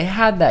Bowl. They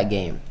had that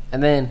game,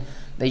 and then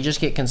they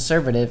just get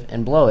conservative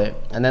and blow it.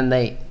 And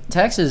then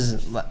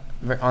Texas,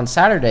 on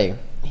Saturday,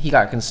 he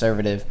got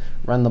conservative,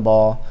 run the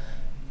ball,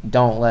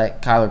 don't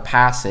let Kyler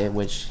pass it,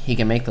 which he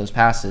can make those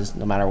passes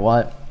no matter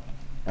what,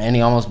 and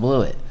he almost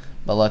blew it.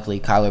 But luckily,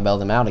 Kyler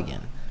bailed him out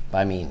again. But,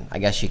 I mean, I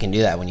guess you can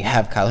do that when you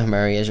have Kyler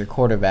Murray as your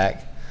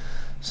quarterback.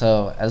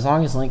 So as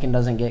long as Lincoln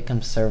doesn't get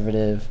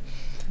conservative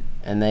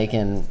and they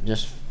can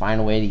just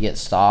find a way to get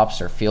stops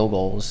or field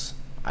goals,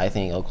 I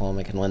think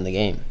Oklahoma can win the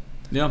game.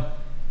 Yeah.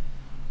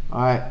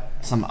 All right,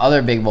 some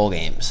other big bowl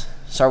games.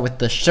 Start with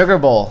the Sugar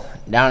Bowl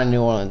down in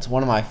New Orleans.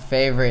 One of my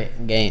favorite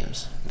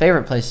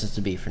places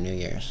to be for New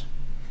Year's.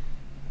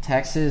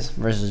 Texas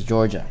versus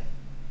Georgia.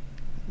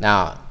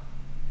 Now,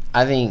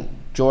 I think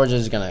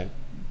Georgia's going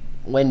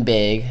to win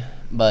big,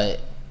 but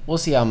we'll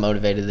see how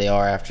motivated they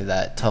are after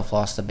that tough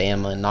loss to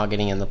Bama and not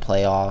getting in the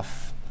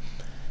playoff.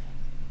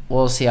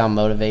 We'll see how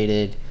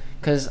motivated,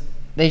 because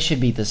they should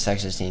beat this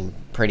Texas team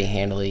pretty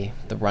handily.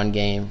 The run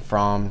game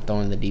from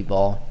throwing the deep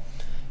ball.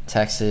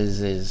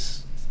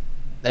 Texas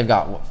they've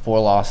got 4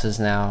 losses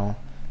now.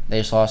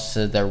 They just lost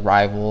to their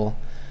rival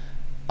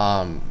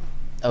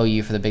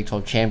OU for the Big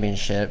 12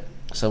 championship.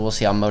 So we'll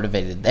see how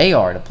motivated they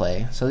are to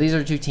play. So these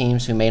are two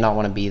teams who may not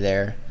want to be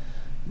there,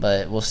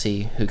 but we'll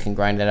see who can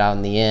grind it out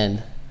in the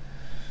end.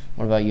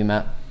 What about you,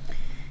 Matt?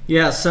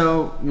 Yeah,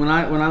 so when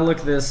I look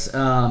at this,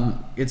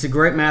 it's a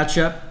great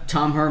matchup.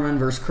 Tom Herman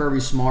versus Kirby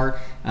Smart,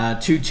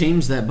 two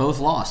teams that both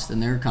lost in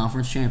their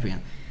conference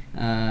championship.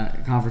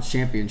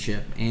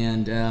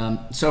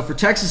 And so for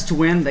Texas to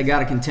win, they got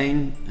to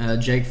contain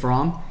Jake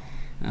Fromm.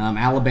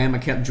 Alabama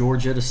kept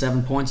Georgia to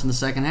 7 points in the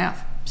second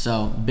half.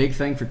 So big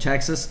thing for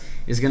Texas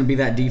is going to be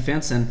that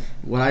defense. And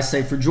what I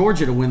say for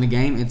Georgia to win the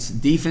game, it's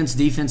defense,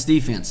 defense,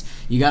 defense.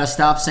 You got to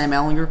stop Sam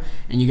Ehlinger,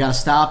 and you got to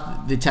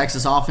stop the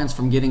Texas offense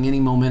from getting any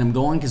momentum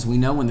going, because we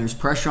know when there's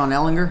pressure on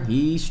Ehlinger,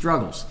 he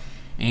struggles.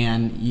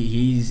 And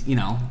he's,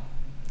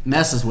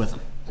 messes with them.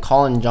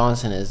 Colin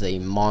Johnson is a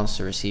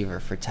monster receiver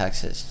for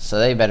Texas, so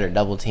they better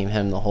double-team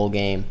him the whole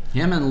game.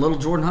 Him and little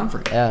Jordan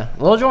Humphrey. Yeah.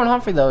 Little Jordan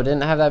Humphrey, though,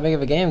 didn't have that big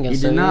of a game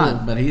against He did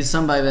not, but he's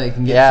somebody that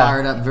can get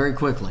fired up very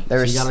quickly.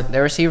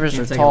 Their receivers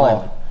are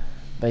tall.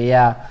 But,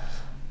 yeah.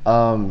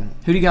 Who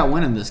do you got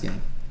winning this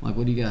game? Like,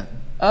 what do you got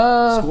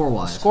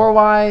score-wise?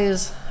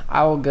 Score-wise,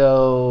 I will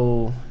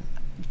go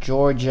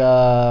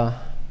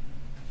Georgia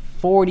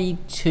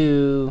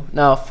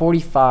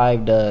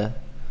 45 to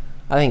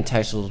 – I think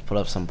Texas will put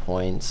up some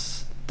points.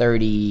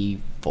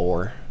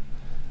 34,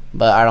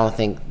 but I don't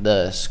think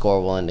the score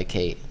will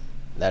indicate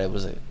that it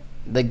was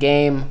the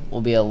game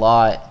will be a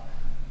lot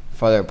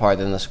farther apart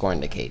than the score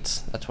indicates.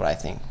 That's what I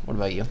think. What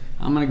about you?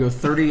 I'm going to go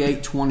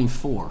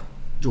 38-24,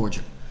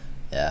 Georgia.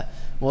 Yeah,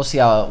 we'll see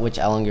which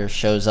Ehlinger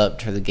shows up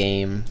to the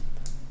game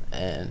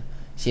and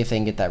see if they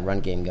can get that run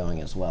game going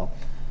as well.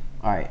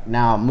 All right,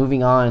 now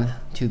moving on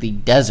to the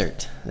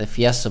desert, the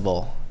Fiesta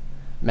Bowl.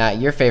 Matt,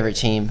 your favorite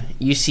team,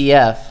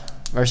 UCF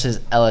versus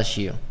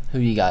LSU. Who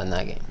you got in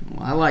that game?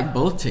 Well, I like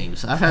both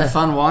teams. I've had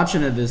fun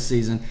watching it this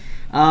season.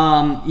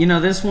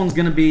 This one's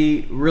going to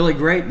be really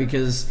great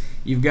because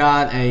you've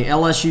got a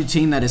LSU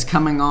team that is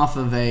coming off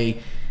of a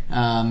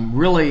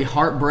really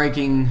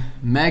heartbreaking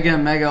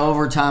mega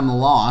overtime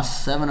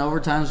loss. 7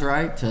 overtimes,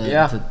 right,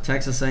 to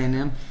Texas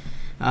A&M.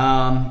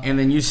 And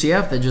then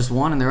UCF that just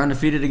won, and they're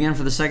undefeated again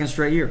for the second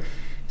straight year.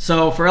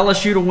 So for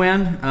LSU to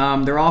win,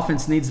 their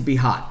offense needs to be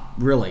hot.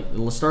 Really.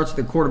 It starts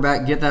with the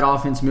quarterback, get that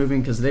offense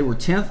moving, because they were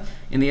 10th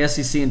in the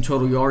SEC in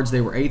total yards.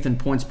 They were 8th in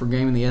points per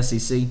game in the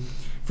SEC.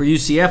 For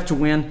UCF to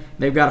win,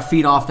 they've got to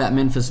feed off that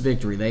Memphis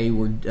victory. They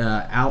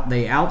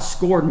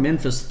outscored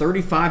Memphis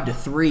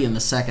 35-3 in the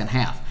second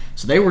half.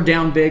 So they were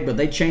down big, but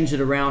they changed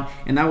it around,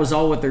 and that was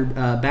all with their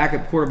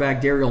backup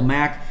quarterback, Dariel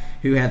Mack,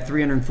 who had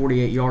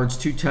 348 yards,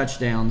 2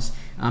 touchdowns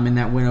in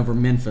that win over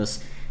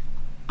Memphis.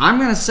 I'm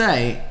going to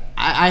say,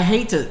 I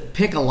hate to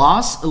pick a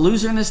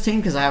loser in this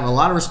team because I have a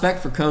lot of respect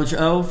for Coach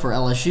O for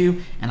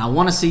LSU, and I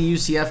want to see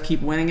UCF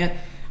keep winning it.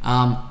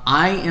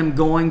 I am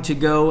going to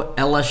go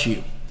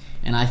LSU,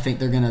 and I think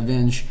they're going to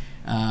avenge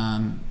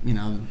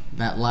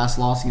that last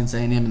loss against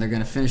A&M, and they're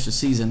going to finish the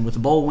season with a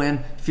bowl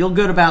win, feel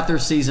good about their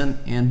season,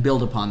 and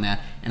build upon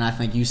that. And I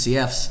think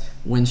UCF's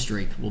win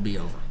streak will be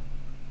over.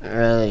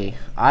 Really?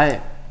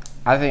 I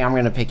think I'm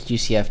going to pick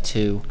UCF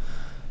too,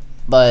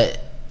 but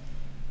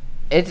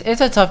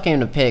it's a tough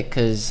game to pick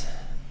because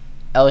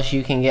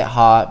LSU can get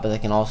hot, but they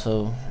can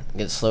also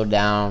get slowed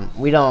down.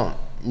 We don't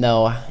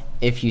know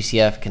if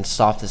UCF can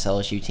stop this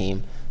LSU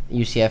team.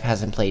 UCF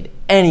hasn't played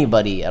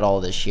anybody at all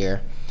this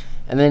year.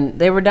 And then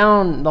they were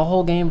down the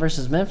whole game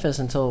versus Memphis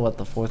until,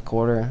 the fourth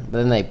quarter.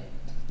 But then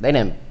they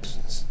didn't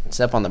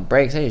step on the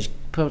brakes. They just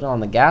put on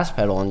the gas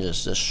pedal and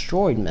just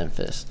destroyed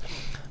Memphis.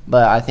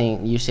 But I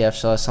think UCF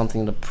still has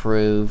something to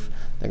prove.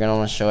 They're going to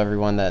want to show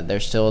everyone that they're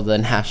still the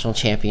national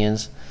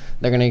champions.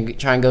 They're going to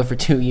try and go for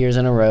 2 years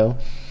in a row.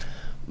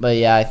 But,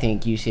 yeah, I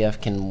think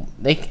UCF can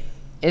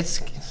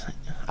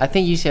I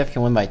think UCF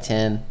can win by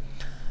 10.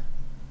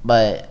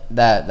 But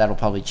that'll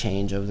probably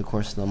change over the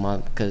course of the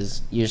month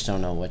because you just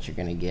don't know what you're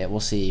going to get.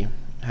 We'll see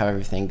how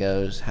everything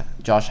goes.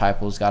 Josh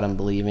Heupel's got them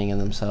believing in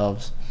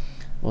themselves.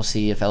 We'll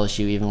see if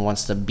LSU even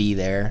wants to be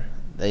there.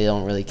 They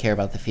don't really care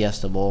about the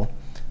Fiesta Bowl.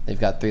 They've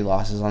got 3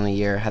 losses on the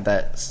year. Had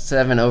that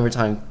 7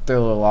 overtime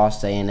thriller loss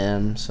to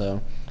A&M,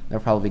 so they're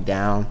probably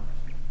down.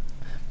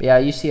 But,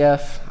 yeah,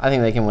 UCF, I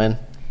think they can win.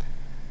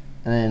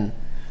 And then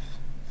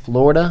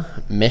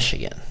Florida,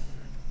 Michigan.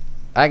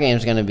 That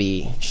game's going to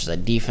be just a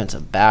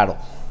defensive battle.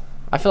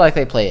 I feel like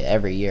they play it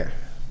every year.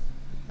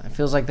 It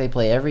feels like they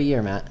play every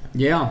year, Matt.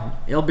 Yeah,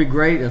 it'll be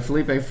great if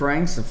Felipe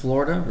Franks of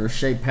Florida or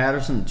Shea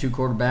Patterson, the 2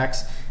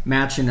 quarterbacks,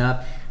 matching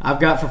up.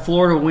 I've got for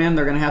Florida to win,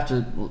 they're going to have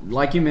to,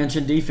 like you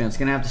mentioned, defense.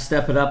 Going to have to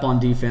step it up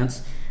on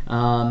defense.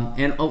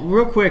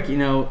 Real quick,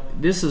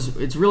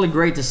 it's really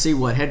great to see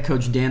what head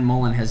coach Dan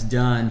Mullen has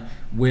done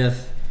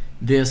with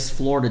this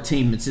Florida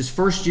team. It's his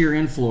first year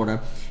in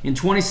Florida. In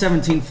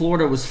 2017,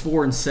 Florida was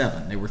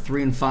 4-7. They were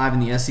 3-5 in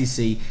the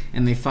SEC,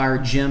 and they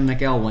fired Jim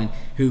McElwain,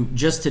 who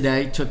just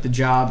today took the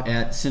job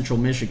at Central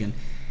Michigan.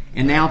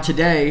 And now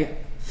today,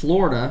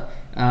 Florida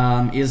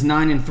is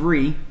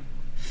 9-3,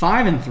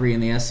 5-3 in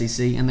the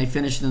SEC, and they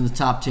finished in the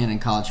top 10 in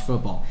college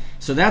football.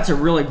 So that's a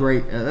really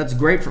great. That's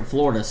great for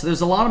Florida. So there's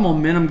a lot of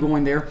momentum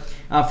going there.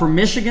 For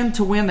Michigan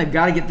to win, they've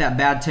got to get that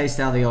bad taste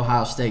out of the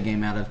Ohio State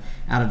game out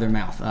of their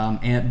mouth.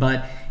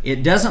 But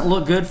it doesn't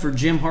look good for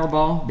Jim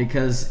Harbaugh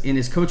because in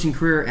his coaching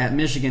career at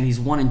Michigan, he's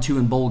 1-2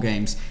 in bowl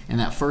games,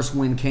 and that first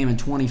win came in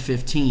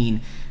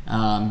 2015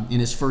 in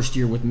his first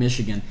year with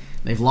Michigan.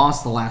 They've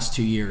lost the last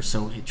 2 years,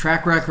 so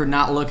track record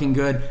not looking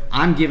good.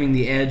 I'm giving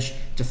the edge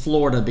to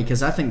Florida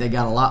because I think they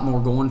got a lot more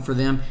going for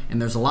them,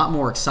 and there's a lot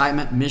more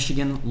excitement.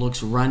 Michigan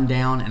looks run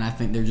down, and I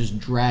think they're just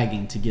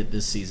dragging to get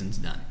this season's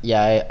done.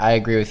 Yeah, I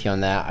agree with you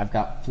on that. I've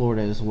got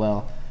Florida as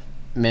well.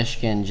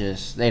 Michigan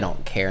they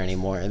don't care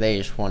anymore. They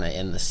just want to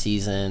end the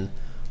season.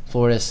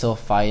 Florida's still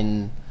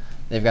fighting.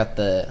 They've got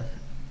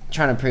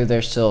trying to prove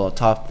they're still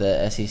atop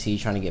the SEC,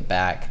 trying to get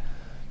back.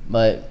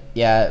 But,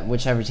 yeah,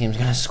 whichever team's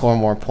going to score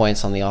more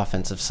points on the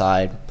offensive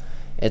side,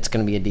 it's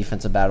going to be a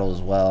defensive battle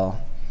as well.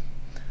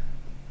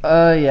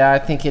 I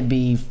think it'd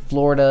be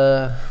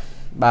Florida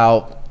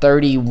about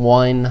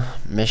 31,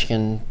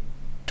 Michigan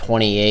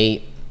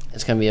 28.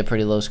 It's going to be a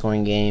pretty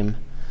low-scoring game.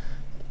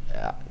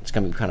 It's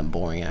going to be kind of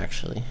boring,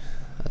 actually.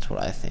 That's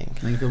what I think.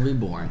 I think it'll be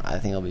boring. I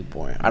think it'll be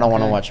boring. I don't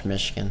want to watch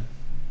Michigan.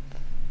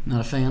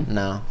 Not a fan?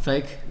 No.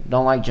 Fake?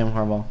 Don't like Jim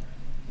Harbaugh.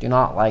 Do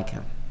not like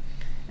him.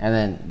 And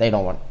then they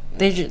don't want.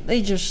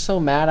 They just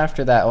so mad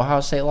after that Ohio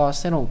State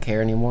loss. They don't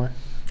care anymore.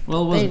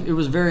 Well, it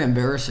was very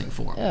embarrassing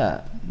for them.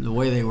 Yeah. The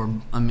way they were,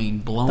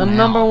 blown the out.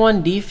 number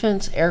one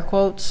defense, air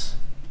quotes,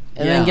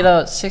 and then get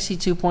out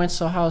 62 points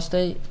to Ohio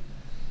State.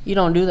 You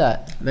don't do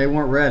that. They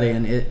weren't ready,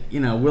 and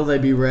will they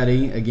be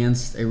ready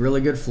against a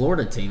really good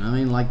Florida team?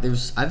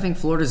 I think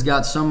Florida's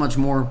got so much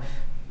more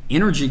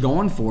energy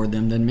going for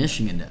them than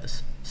Michigan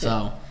does.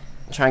 So,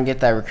 try and get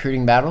that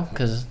recruiting battle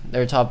because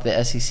they're top of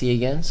the SEC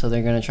again, so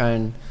they're going to try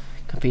and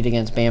compete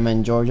against Bama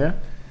and Georgia.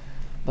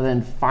 But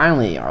then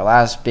finally, our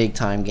last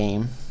big-time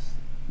game,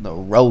 the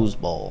Rose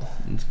Bowl.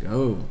 Let's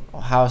go.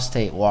 Ohio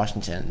State,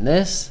 Washington.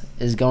 This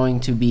is going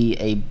to be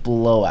a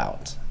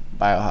blowout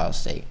by Ohio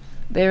State.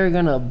 They're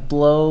going to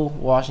blow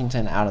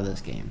Washington out of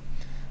this game.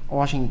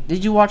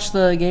 Did you watch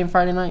the game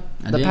Friday night?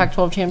 I did.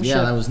 Pac-12 championship?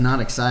 Yeah, that was not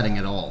exciting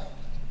at all.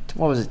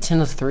 What was it,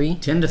 10-3?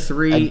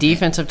 10-3. A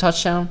defensive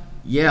touchdown?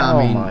 Yeah,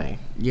 it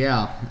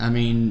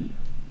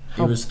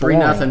was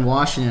 3-0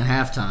 Washington at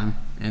halftime,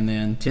 and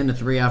then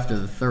 10-3 after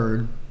the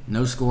third.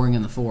 No scoring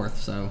in the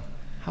fourth, so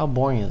how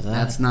boring is that?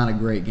 That's not a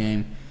great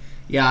game.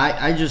 Yeah,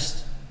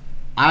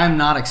 I'm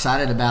not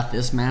excited about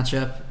this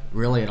matchup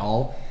really at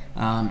all.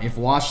 If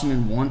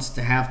Washington wants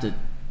to have to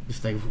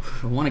if they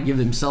want to give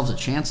themselves a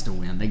chance to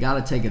win, they got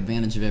to take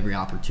advantage of every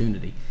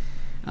opportunity.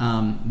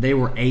 They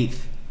were 8th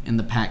in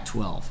the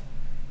Pac-12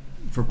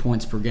 for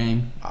points per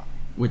game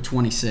with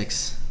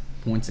 26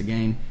 points a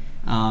game.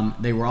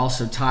 They were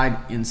also tied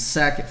in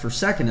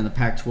second in the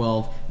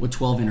Pac-12 with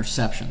 12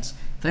 interceptions.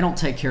 If they don't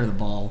take care of the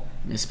ball,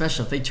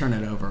 especially if they turn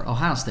it over,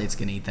 Ohio State's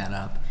going to eat that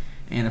up.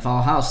 And if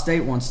Ohio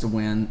State wants to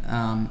win,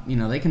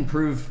 they can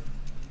prove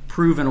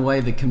in a way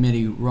the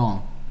committee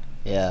wrong.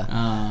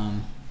 Yeah.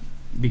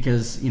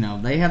 Because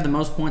they have the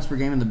most points per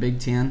game in the Big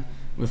Ten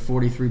with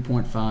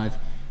 43.5.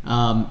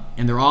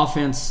 And their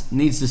offense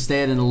needs to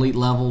stay at an elite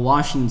level.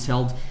 Washington's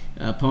held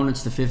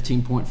opponents to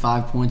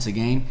 15.5 points a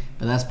game,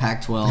 but that's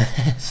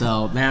Pac-12.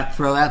 So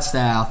throw that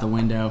stat out the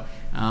window.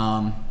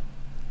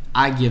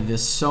 I give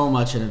this so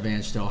much an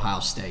advantage to Ohio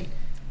State.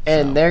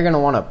 And they're going to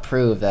want to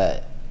prove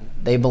that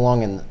they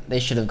belong in. They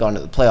should have gone to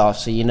the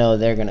playoffs. So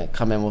they're going to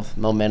come in with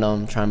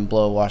momentum, try and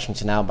blow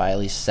Washington out by at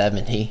least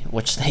 70,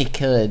 which they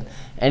could.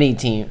 Any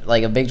team,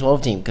 like a Big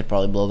 12 team, could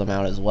probably blow them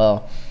out as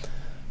well.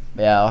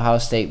 But yeah, Ohio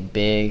State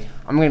big.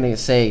 I'm going to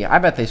say I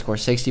bet they score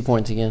 60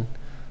 points again.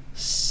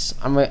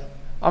 I'm going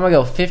to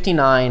go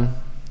 59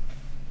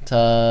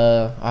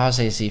 to Ohio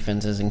State's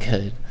defense isn't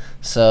good.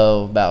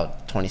 So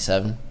about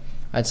 27.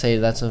 I'd say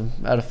that's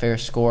about a fair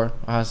score.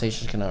 Ohio State's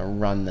just going to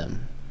run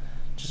them.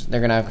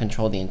 They're going to have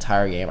control the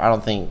entire game. I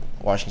don't think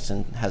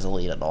Washington has a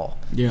lead at all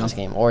in this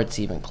game, or it's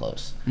even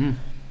close.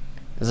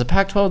 Is the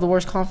Pac-12 the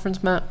worst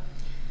conference, Matt?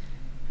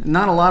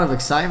 Not a lot of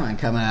excitement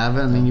coming out of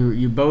it. I mean,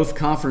 you both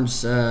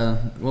conference. The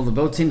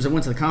both teams that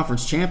went to the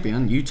conference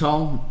champion.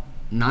 Utah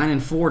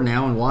 9-4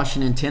 now, and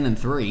Washington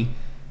 10-3.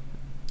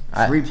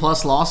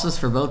 3+ losses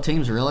for both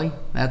teams. Really,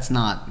 that's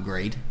not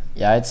great.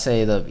 Yeah, I'd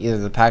say either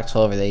the Pac-12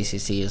 or the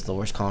ACC is the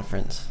worst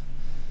conference.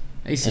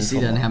 ACC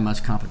doesn't have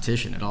much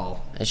competition at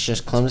all. It's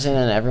just Clemson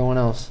and everyone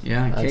else.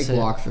 Yeah,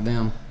 cakewalk for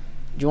them.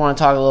 Do you want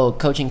to talk a little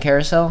coaching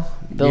carousel?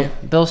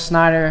 Bill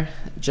Snyder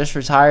just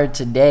retired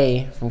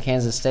today from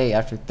Kansas State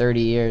after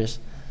 30 years.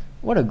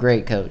 What a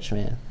great coach,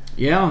 man.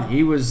 Yeah,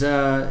 he was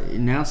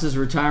announced his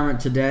retirement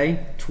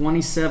today.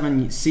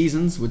 27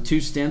 seasons with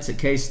 2 stints at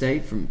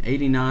K-State from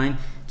 89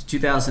 to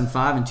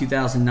 2005 and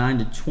 2009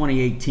 to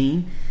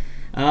 2018.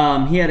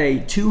 He had a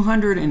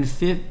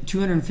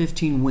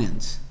 215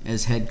 wins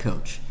as head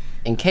coach.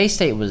 And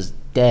K-State was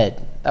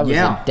dead. That was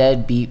a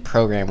deadbeat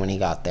program when he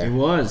got there. It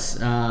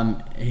was.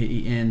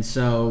 And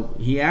so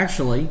he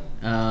actually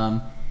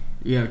turned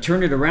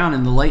it around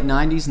in the late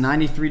 90s,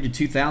 93 to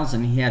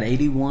 2000. He had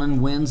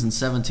 81 wins and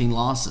 17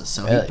 losses.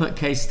 So he put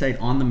K-State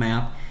on the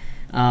map.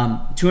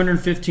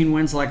 215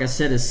 wins, like I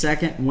said, is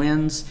second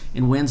wins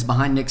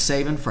behind Nick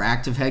Saban for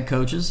active head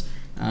coaches.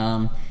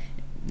 Now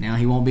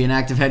he won't be an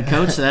active head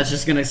coach, so that's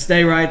just going to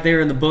stay right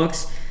there in the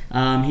books.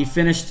 He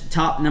finished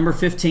number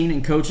 15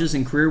 in coaches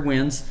and career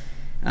wins.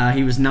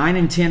 He was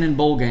 9-10 in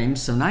bowl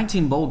games, so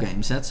 19 bowl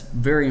games. That's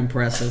very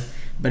impressive.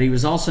 But he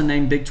was also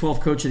named Big 12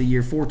 Coach of the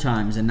Year 4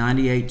 times in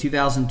 98,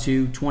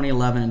 2002,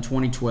 2011, and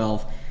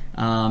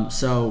 2012.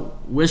 So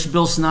wish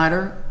Bill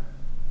Snyder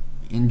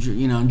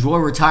enjoy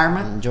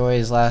retirement. Enjoy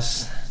his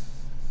last.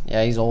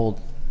 Yeah, he's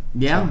old.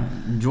 Yeah,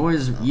 so, enjoy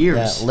his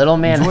years. Yeah, little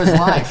man. Enjoy his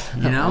life.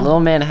 Little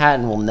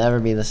Manhattan will never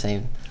be the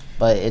same,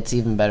 but it's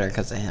even better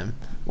because of him.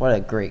 What a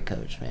great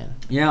coach, man.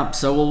 Yeah,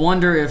 so we'll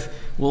wonder if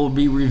we'll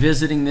be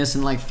revisiting this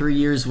in like 3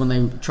 years when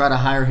they try to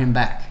hire him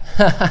back.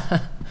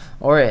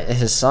 Or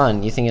his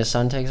son. You think his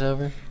son takes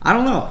over? I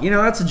don't know.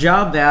 That's a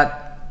job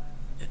that,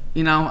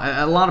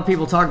 a lot of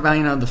people talk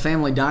about, the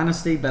family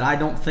dynasty, but I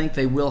don't think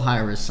they will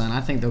hire his son.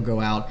 I think they'll go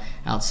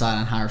outside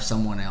and hire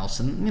someone else.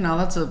 And,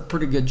 that's a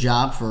pretty good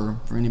job for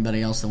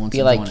anybody else that wants to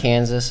be like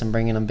Kansas and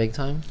bring in him big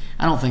time?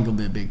 I don't think he'll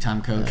be a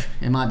big-time coach.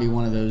 Yeah. It might be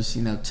one of those,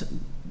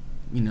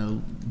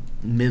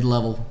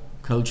 mid-level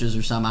coaches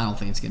or something. I don't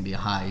think it's going to be a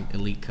high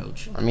elite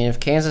coach. I mean, if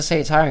Kansas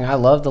State's hiring, I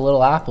love the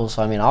Little Apple,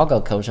 so I'll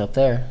go coach up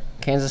there.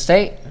 Kansas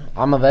State,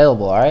 I'm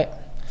available, all right?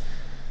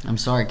 I'm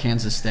sorry,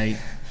 Kansas State.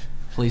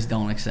 Please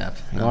don't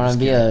accept. You want to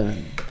be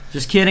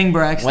just kidding,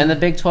 Braxton. Win the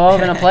Big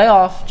 12 in a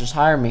playoff, just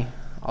hire me.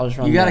 I'll just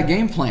run. You got a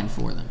game plan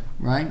for them,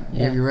 right? Yeah.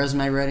 You have your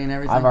resume ready and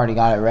everything? I've already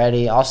got it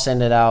ready. I'll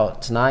send it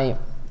out tonight.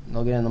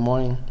 They'll get it in the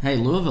morning. Hey,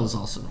 Louisville's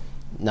also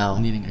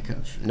needing a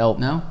coach. Nope.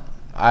 No?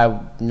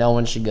 No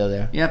one should go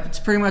there. Yep, it's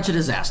pretty much a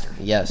disaster.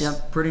 Yes.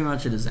 Yep, pretty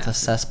much a disaster. It's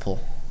a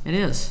cesspool. It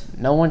is.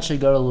 No one should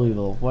go to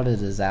Louisville. What a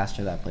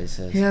disaster that place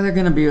is. Yeah,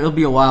 it'll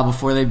be a while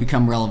before they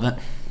become relevant.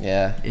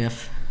 Yeah.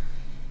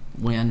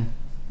 When.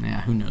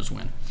 Yeah, who knows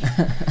when.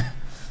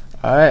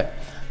 All right.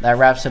 That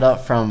wraps it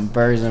up from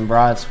Birds and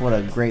Brats. What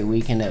a great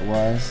weekend it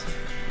was.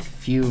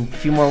 Few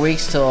more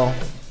weeks till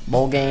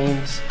bowl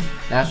games,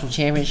 national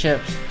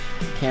championships.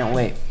 Can't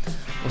wait.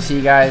 We'll see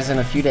you guys in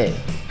a few days.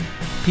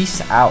 Peace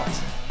out.